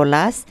hijo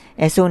Nicolás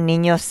es un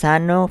niño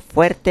sano,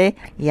 fuerte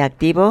y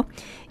activo,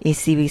 y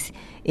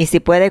si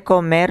puede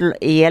comer,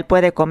 y él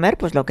puede comer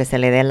pues lo que se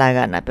le dé la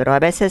gana. Pero a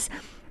veces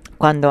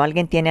cuando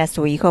alguien tiene a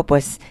su hijo,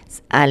 pues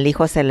al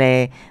hijo se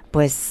le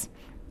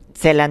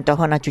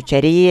antoja una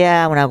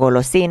chuchería, una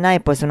golosina, y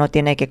pues uno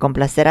tiene que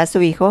complacer a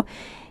su hijo,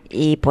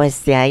 y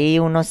pues de ahí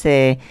uno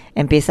se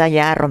empieza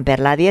ya a romper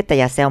la dieta,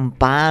 ya sea un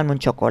pan, un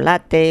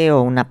chocolate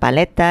o una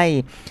paleta,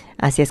 y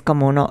así es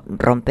como uno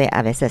rompe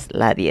a veces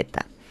la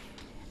dieta.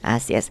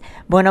 Así es.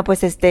 Bueno,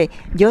 pues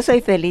yo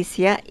soy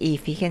Felicia y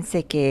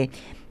fíjense que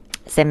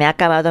se me ha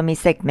acabado mi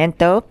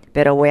segmento,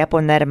 pero voy a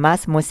poner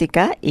más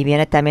música y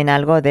viene también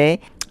algo de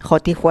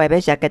Joti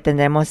Jueves, ya que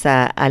tendremos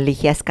a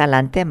Ligia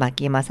Escalante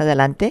aquí más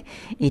adelante.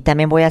 Y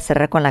también voy a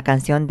cerrar con la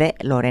canción de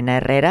Lorena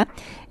Herrera,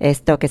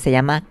 esto que se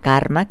llama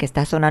Karma, que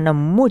está sonando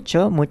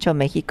mucho, mucho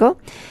México.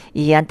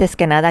 Y antes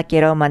que nada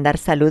quiero mandar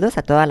saludos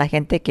a toda la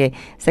gente que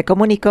se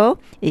comunicó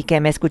y que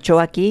me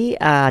escuchó aquí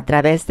a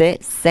través de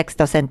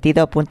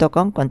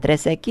sextosentido.com con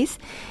 3X.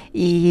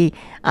 Y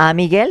a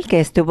Miguel,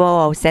 que estuvo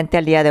ausente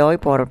el día de hoy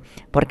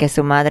porque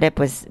su madre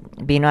pues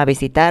vino a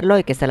visitarlo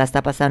y que se la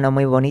está pasando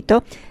muy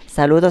bonito.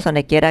 Saludos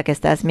donde quiera que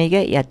estás,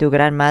 Miguel, y a tu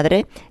gran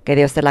madre, que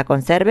Dios te la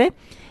conserve.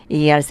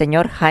 Y al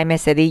señor Jaime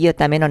Cedillo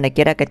también, donde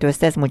quiera que tú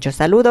estés, muchos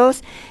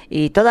saludos.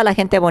 Y toda la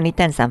gente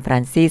bonita en San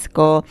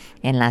Francisco,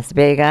 en Las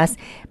Vegas,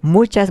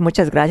 muchas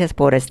gracias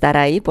por estar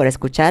ahí, por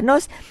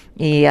escucharnos.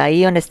 Y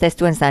ahí donde estés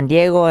tú en San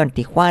Diego, en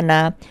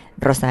Tijuana,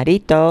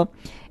 Rosarito,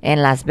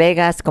 en Las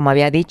Vegas, como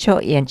había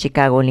dicho, y en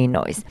Chicago,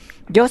 Illinois.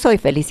 Yo soy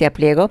Felicia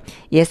Pliego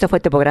y esto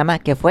fue tu programa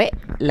que fue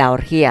La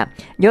Orgía.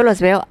 Yo los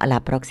veo a la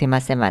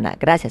próxima semana.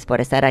 Gracias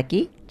por estar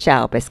aquí.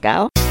 Chao,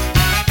 pescado.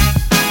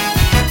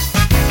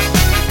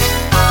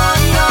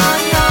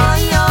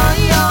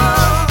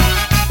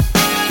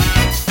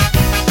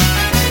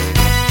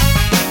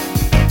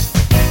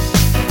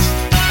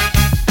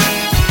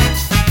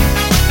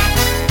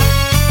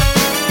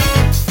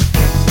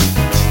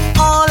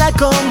 Hola,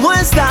 ¿cómo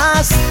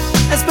estás?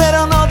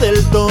 Espero no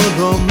del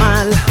todo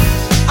mal.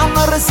 Aún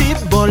no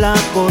recibo la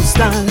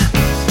postal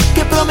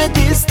que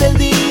prometiste el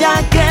día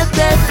que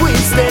te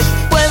fuiste.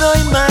 Puedo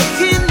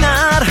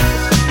imaginar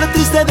lo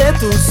triste de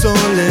tu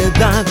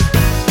soledad,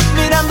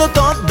 mirando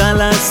toda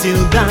la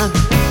ciudad.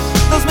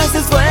 2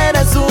 meses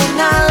fuera es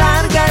una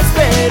larga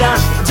espera.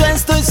 Yo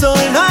estoy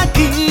solo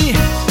aquí,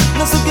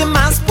 no sé qué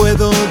más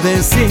puedo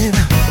decir.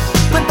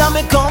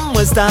 Cuéntame cómo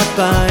está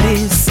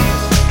París.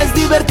 Es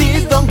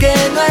divertido aunque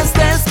no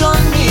estés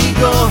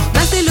conmigo.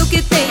 Más de lo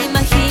que te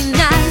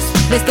imaginas,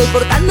 me estoy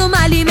portando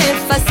mal y me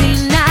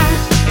fascina.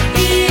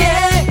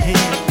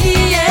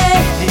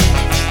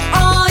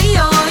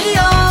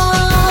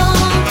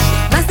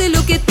 Más de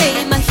lo que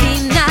te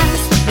imaginas,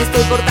 me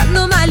estoy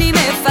portando mal y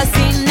me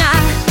fascina.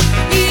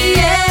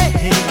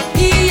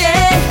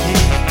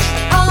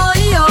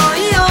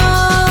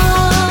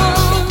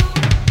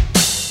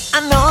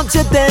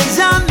 Anoche te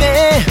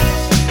llamé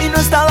y no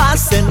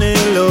estabas en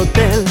el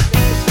hotel.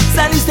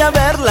 Saliste a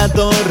ver la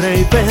Torre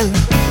Eiffel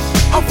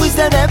o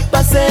fuiste de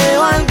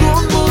paseo a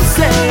algún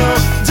museo.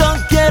 Yo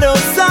quiero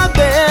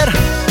saber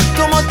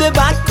cómo te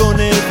va con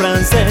el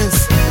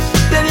francés.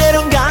 ¿Te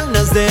dieron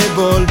ganas de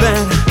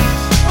volver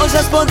o ya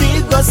has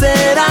podido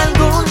hacer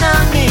algún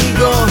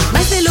amigo?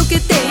 Más de lo que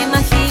te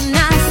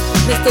imaginas,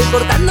 me estoy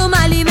portando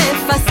mal y me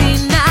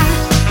fascina.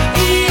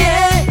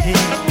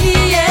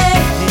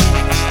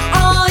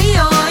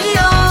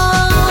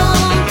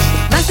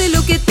 Más de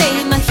lo que te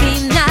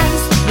imaginas,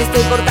 me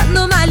estoy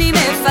portando mal y me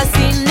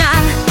fascina.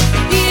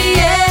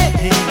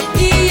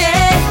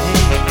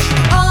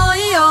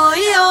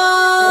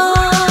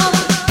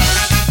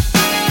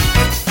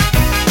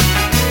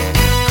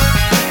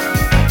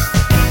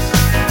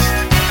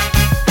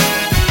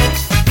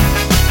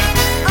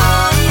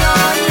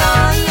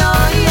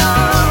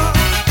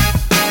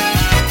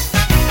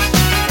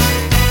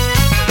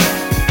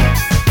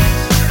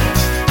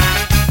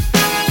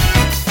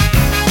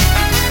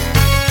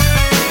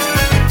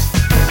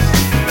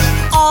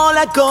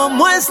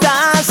 ¿Cómo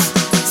estás?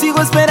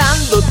 Sigo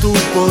esperando tu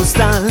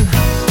postal.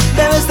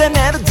 Debes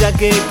tener ya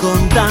que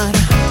contar.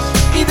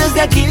 Y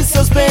desde aquí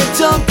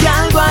sospecho que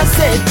algo has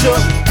hecho.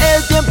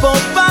 El tiempo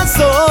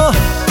pasó,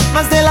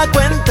 más de la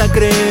cuenta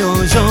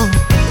creo yo,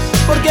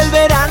 porque el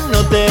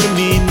verano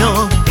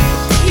terminó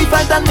y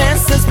faltan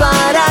meses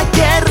para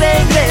que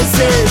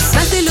regreses.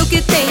 Más de lo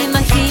que te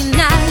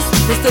imaginas,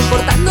 me estoy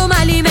portando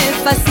mal y me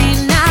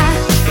fascina.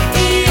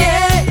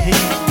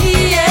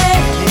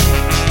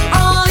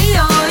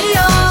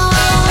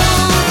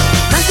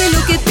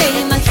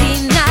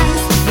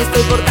 Me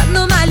estoy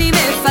portando mal y me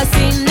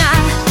fascina.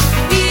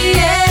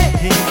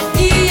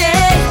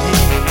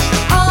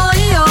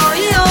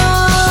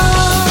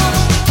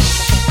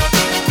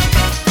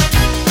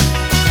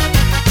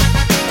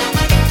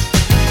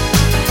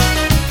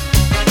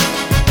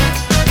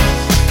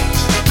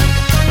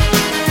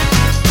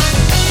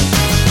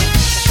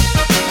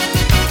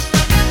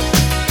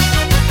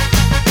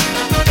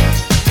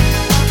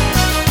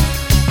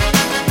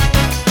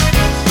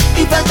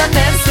 Y faltan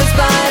meses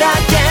para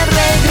que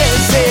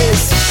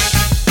regreses.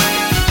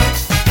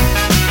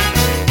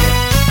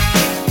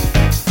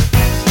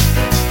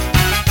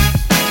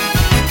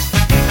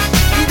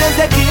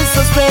 Desde aquí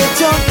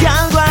sospecho que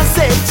algo has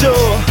hecho.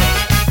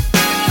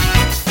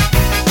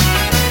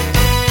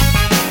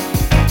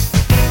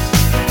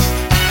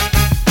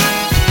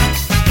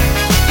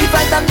 Y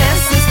faltan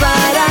meses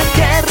para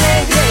que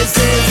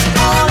regreses.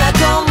 Hola,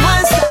 ¿cómo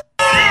estás?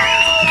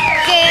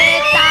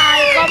 ¿Qué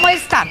tal? ¿Cómo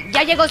están?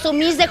 Ya llegó su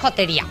Miss de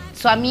Jotería,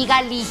 su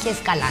amiga Ligia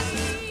Escalante.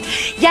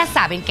 Ya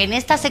saben que en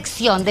esta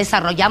sección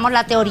desarrollamos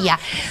la teoría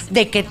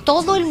de que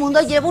todo el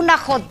mundo lleva una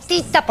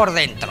jotita por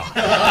dentro.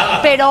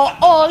 Pero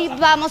hoy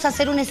vamos a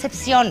hacer una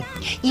excepción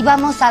y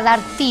vamos a dar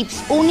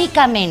tips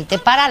únicamente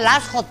para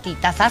las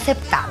jotitas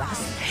aceptadas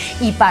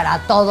y para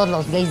todos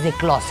los gays de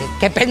closet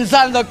que,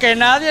 pensando que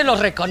nadie los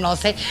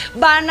reconoce,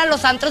 van a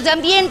los antros de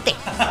ambiente.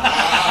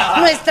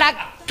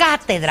 Nuestra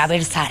cátedra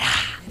versará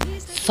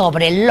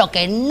sobre lo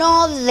que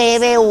no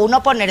debe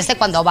uno ponerse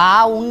cuando va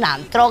a un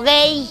antro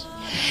gay.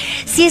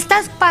 Si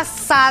estás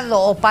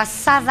pasado o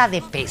pasada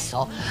de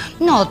peso,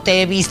 no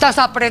te vistas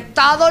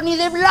apretado ni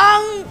de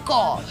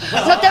blanco.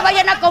 No te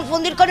vayan a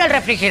confundir con el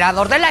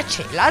refrigerador de las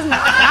chelas, no.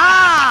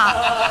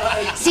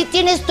 Si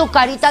tienes tu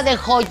carita de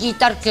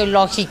joyita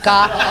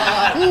arqueológica,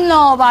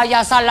 no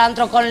vayas al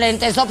antro con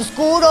lentes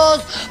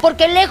oscuros,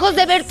 porque lejos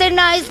de verte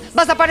nice,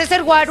 vas a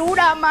parecer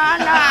guarura,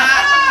 mana.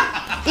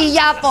 Y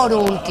ya por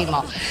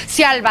último,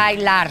 si al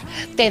bailar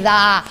te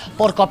da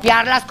por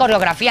copiar las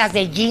coreografías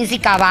de Jeans y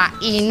Cava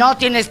y no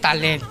tienes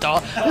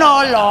talento,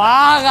 no lo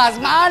hagas,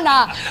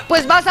 mana,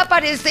 pues vas a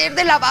parecer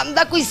de la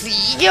banda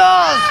Cuisillos.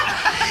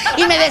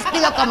 Y me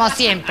despido como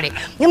siempre.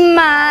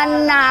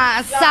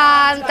 Mana,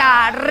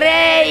 santa,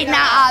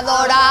 reina,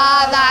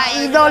 adorada,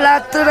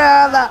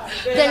 idolatrada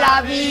de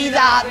la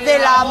vida,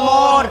 del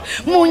amor,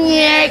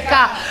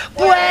 muñeca,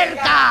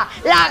 puerca,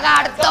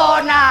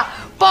 lagartona,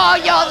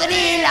 pollo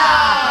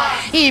drila.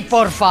 Y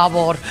por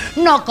favor,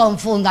 no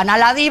confundan a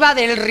la diva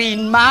del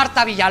ring,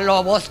 Marta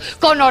Villalobos,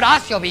 con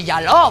Horacio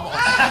Villalobos.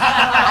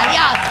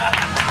 Adiós.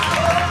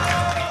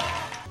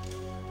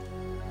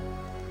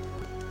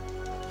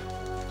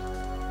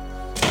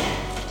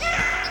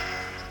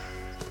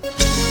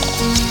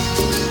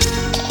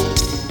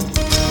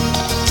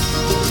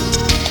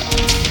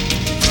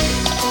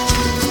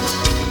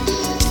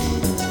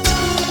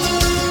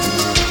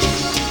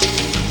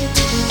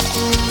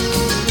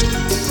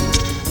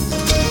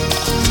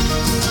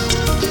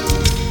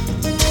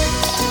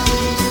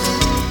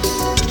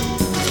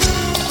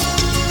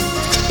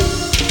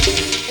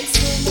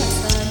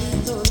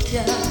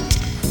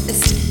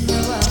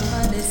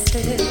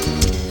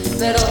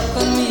 Pero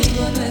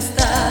conmigo no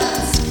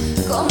estás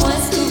como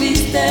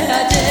estuviste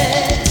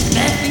ayer.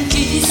 Me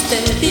fingiste,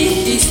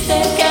 dijiste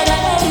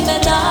quererme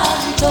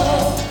tanto.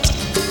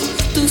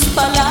 Tus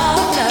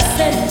palabras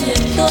el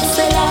viento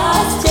se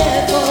las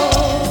llevó.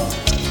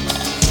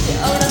 Y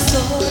ahora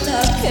sola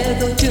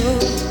quedo yo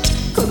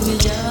con mi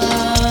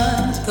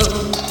llanto.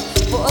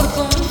 Por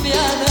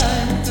confiada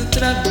en tu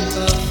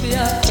trampa fui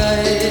a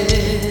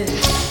caer.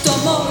 Tu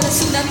amor es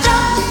una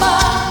trampa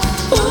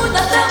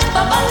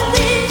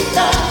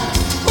maldita.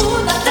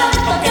 Una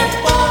trampa que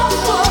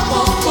poco a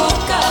poco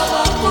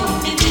acaba con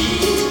mi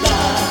vida.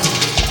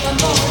 Tu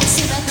amor es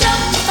una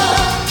trampa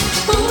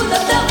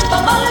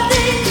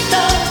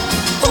maldita.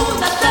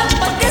 Una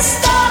trampa que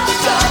está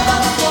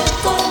acabando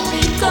con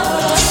mi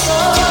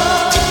corazón.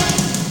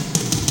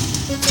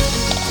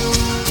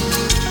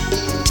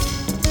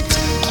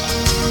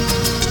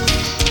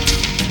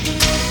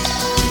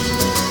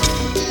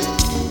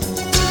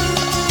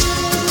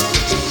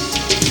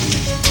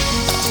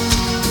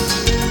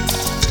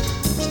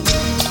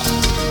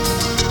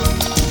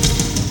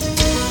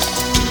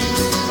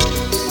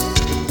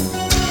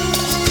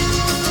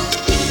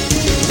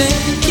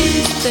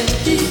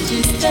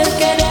 Dijiste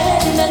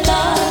quererme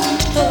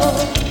tanto.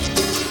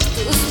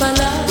 Tus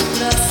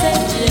palabras el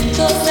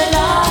viento se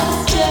las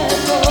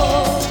llevó.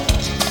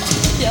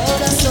 Y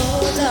ahora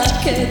sola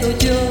quedo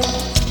yo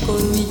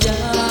con mi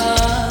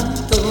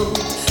llanto.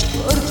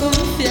 Por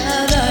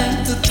confiada en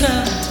tu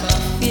trampa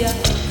fui a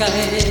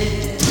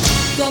caer.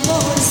 Tu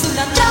amor es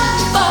una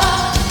trampa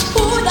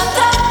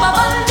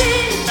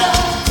maldita.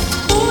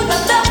 Una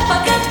trampa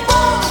que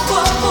poco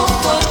a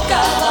poco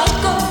acaba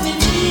con mi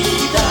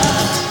vida.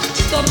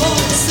 Tu amor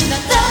es una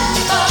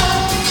trampa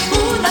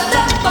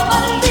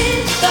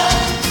maldita.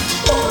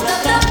 Una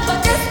trampa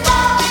que está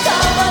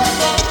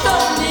acabando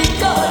con mi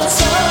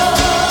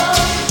corazón.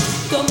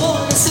 Tu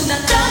amor es una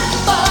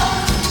trampa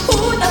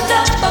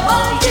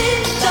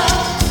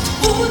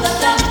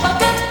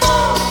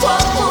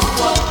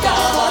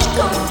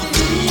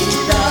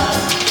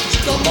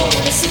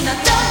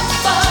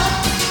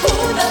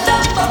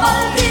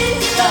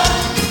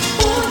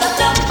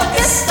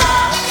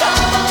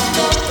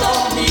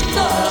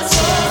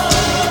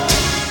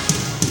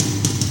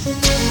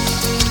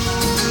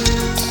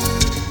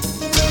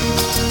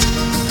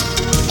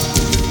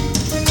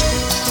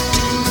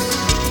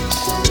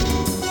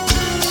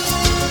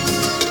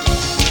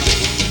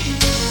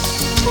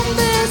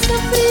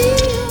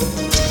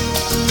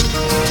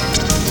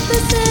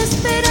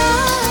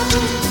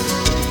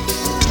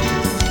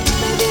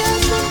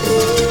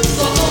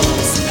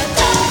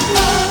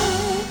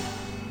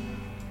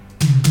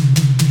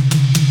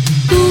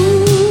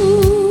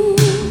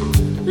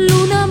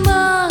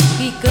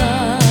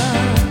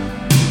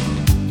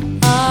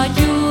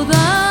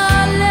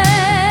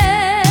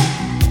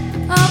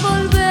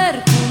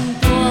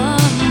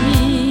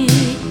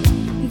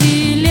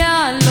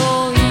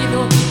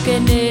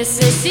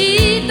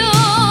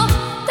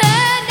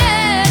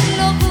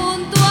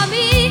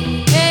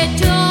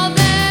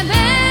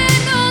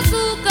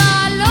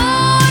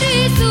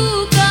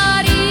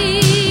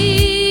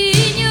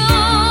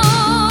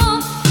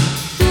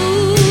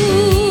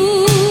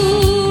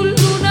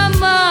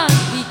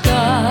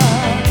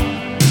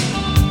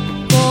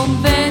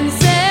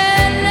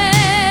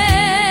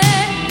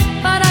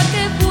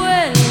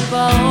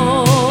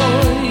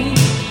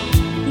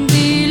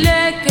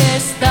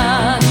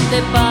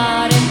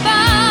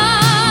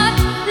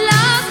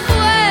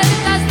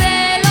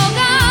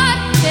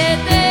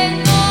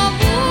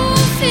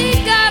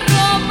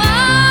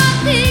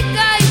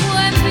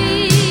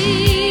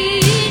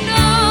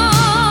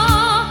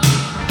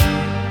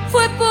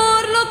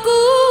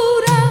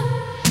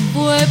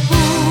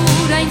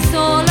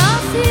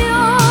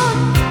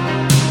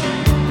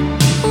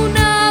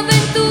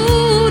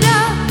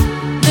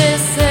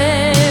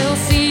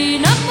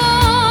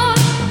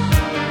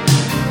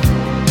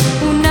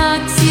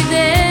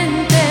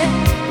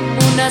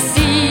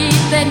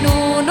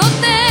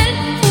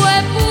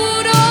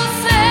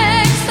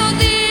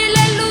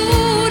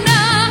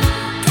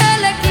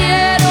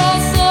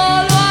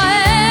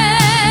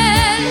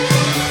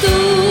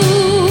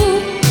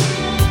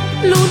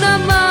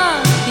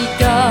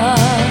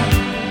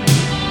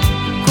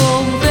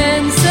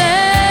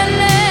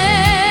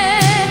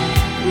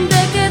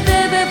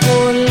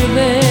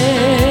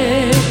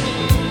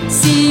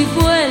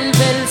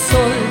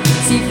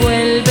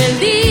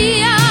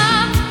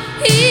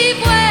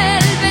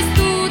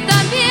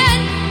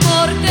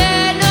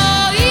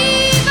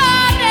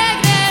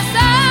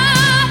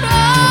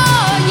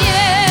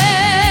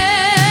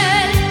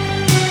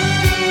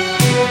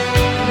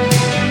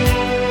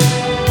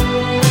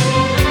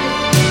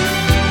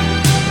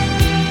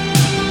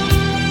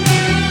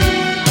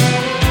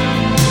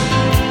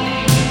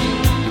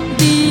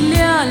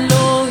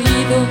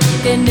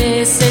que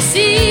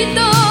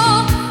necesito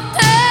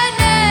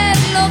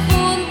tenerlo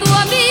junto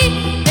a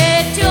mí.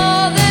 Echo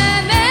de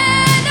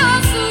menos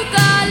su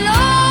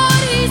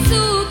calor y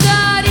su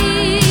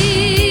cariño.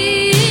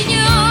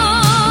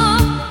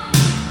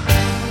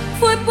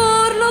 Fue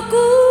por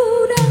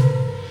locura,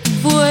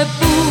 fue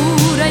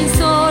pura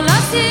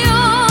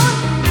insolación,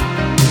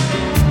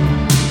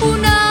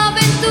 una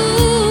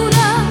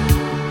aventura,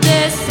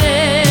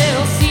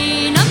 deseo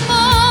sin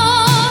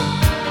amor,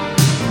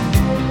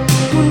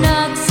 un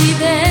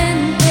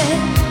accidente,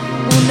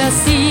 una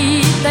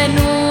cita en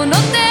un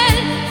hotel,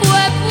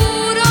 fue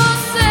puro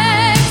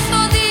sexo.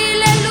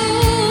 Dile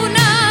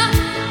luna,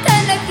 te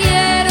le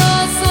quiero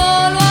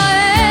solo a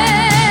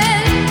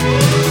él.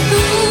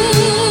 Tú,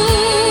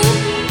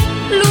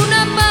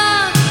 luna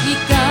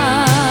mágica,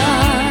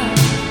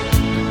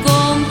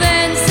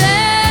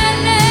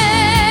 convéncele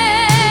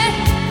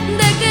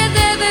de que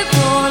debe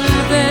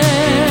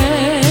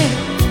volver.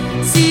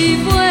 Si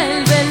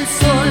vuelve el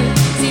sol,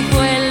 si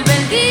vuelve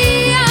el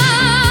día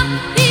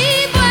y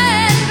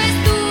vuelves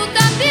tú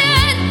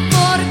también,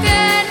 porque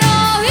no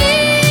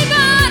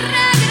iba a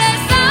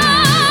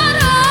regresar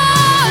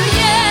hoy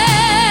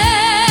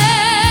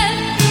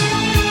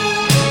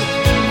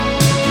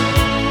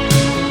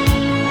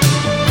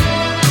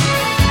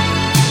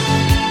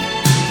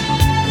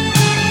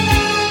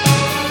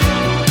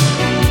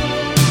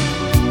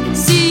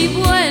Si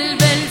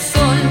vuelve el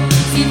sol,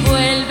 si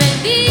vuelve el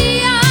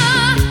día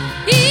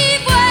y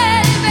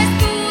vuelves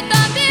tú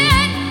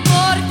también,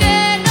 porque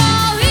no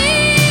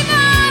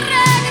iba a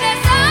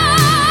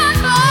regresar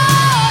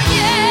hoy.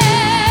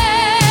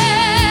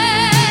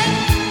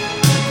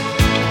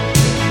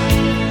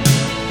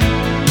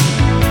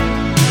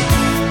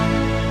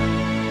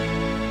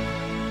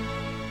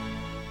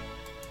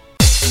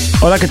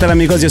 Hola, ¿qué tal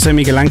amigos? Yo soy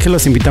Miguel Ángel.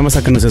 Los invitamos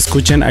a que nos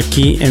escuchen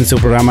aquí en su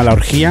programa La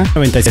Orgia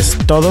 96,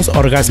 todos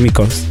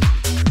orgásmicos.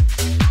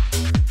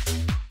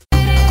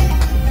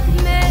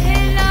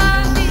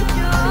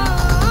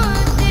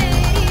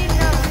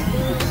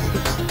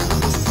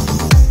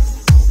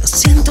 Lo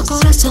siento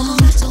corazón,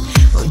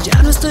 hoy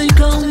ya no estoy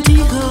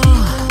contigo.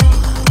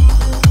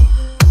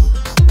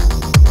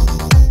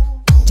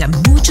 Ya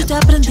mucho te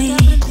aprendí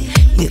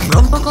y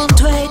rompo con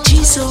tu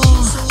hechizo.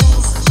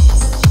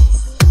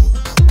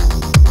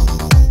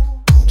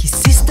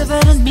 Quisiste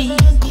ver en mí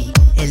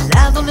el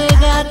lado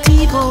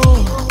negativo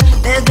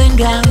de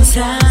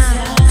venganza.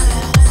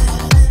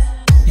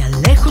 Me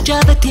alejo ya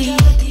de ti,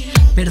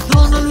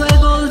 perdono,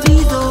 luego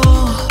olvido.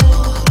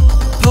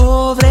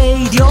 Pobre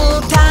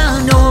idiota,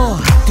 no,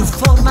 tu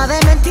forma de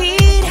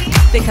mentir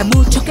deja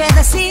mucho que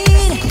decir.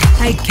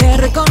 Hay que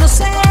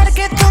reconocer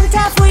que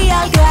tonta fui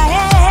al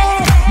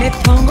caer. Me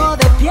pongo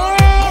de pie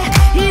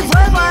y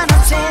vuelvo a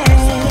nacer.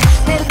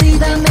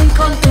 Perdida me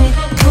encontré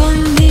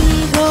conmigo.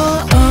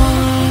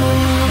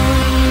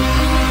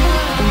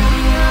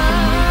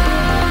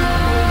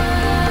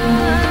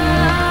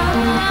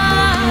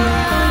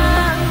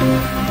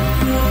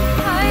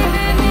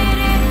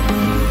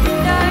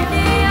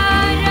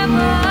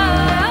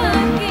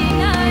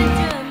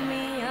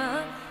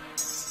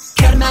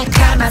 Karma,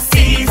 karma,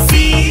 sí,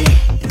 sí.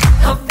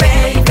 Oh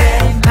baby,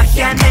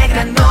 magia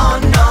negra, no,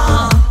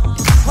 no.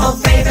 Oh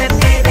baby,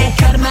 baby,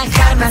 karma,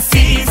 karma,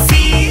 sí,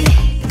 sí.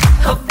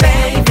 Oh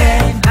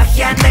baby,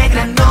 magia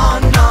negra, no,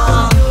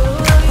 no.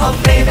 Oh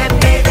baby,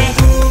 baby.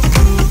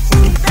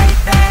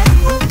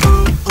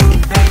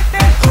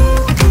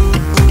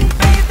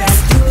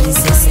 Tu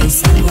princesa y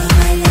salgo a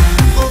bailar.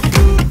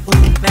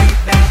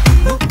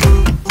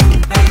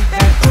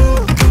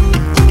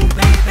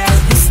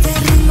 Este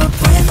ritmo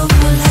puedo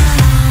volar.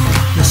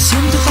 Lo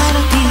siento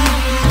para ti,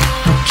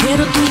 no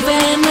quiero tu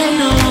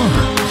veneno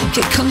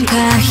que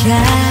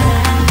contagia.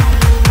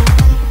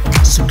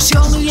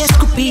 Succiono y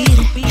escupir,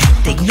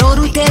 te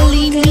ignoro y te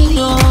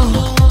elimino.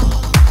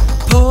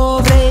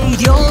 Pobre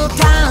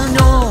idiota,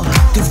 no,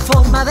 tu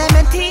forma de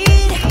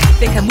mentir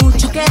deja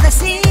mucho que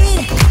decir.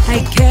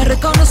 Hay que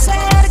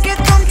reconocer que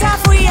tonta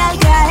fui al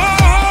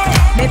caer.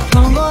 Me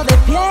pongo de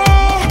pie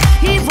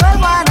y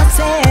vuelvo a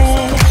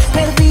nacer.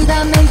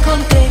 Perdida me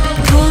encontré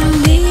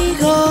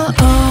conmigo.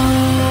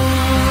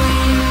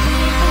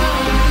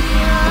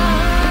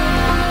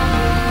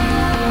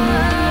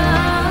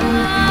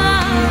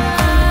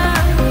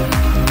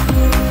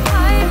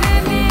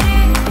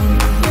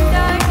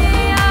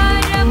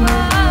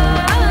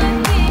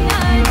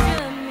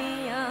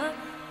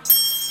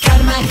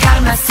 Karma,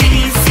 karma,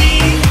 sí, sí.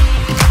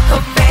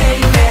 Oh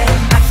baby,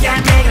 magia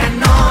negra,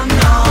 no,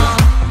 no.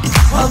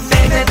 Oh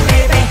baby.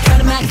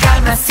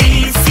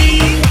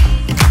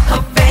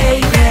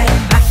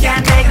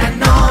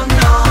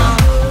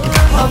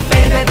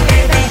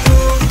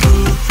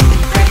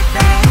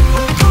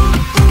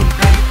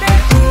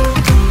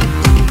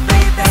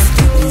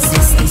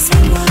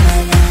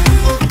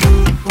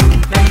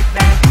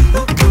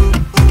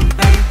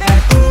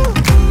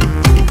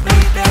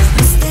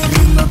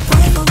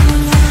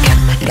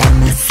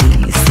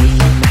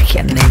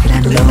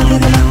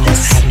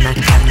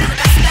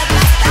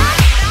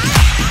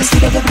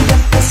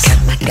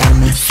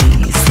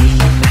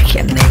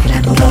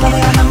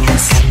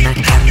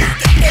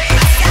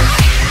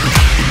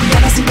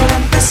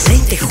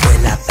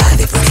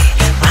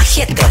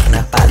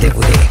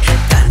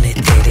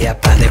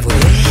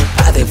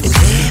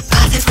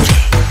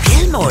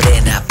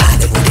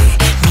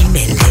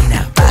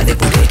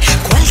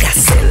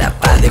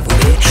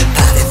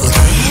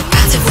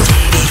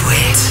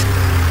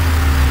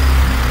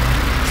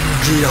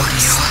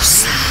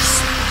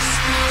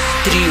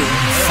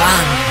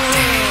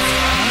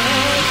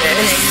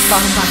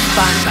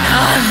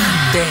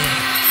 Despampanante.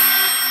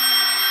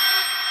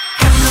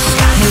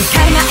 El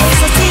karma es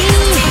así,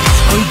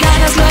 hoy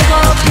ganas, luego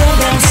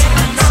pierdes.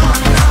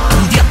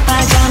 Un día para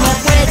allá no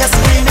juegas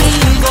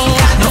conmigo,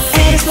 no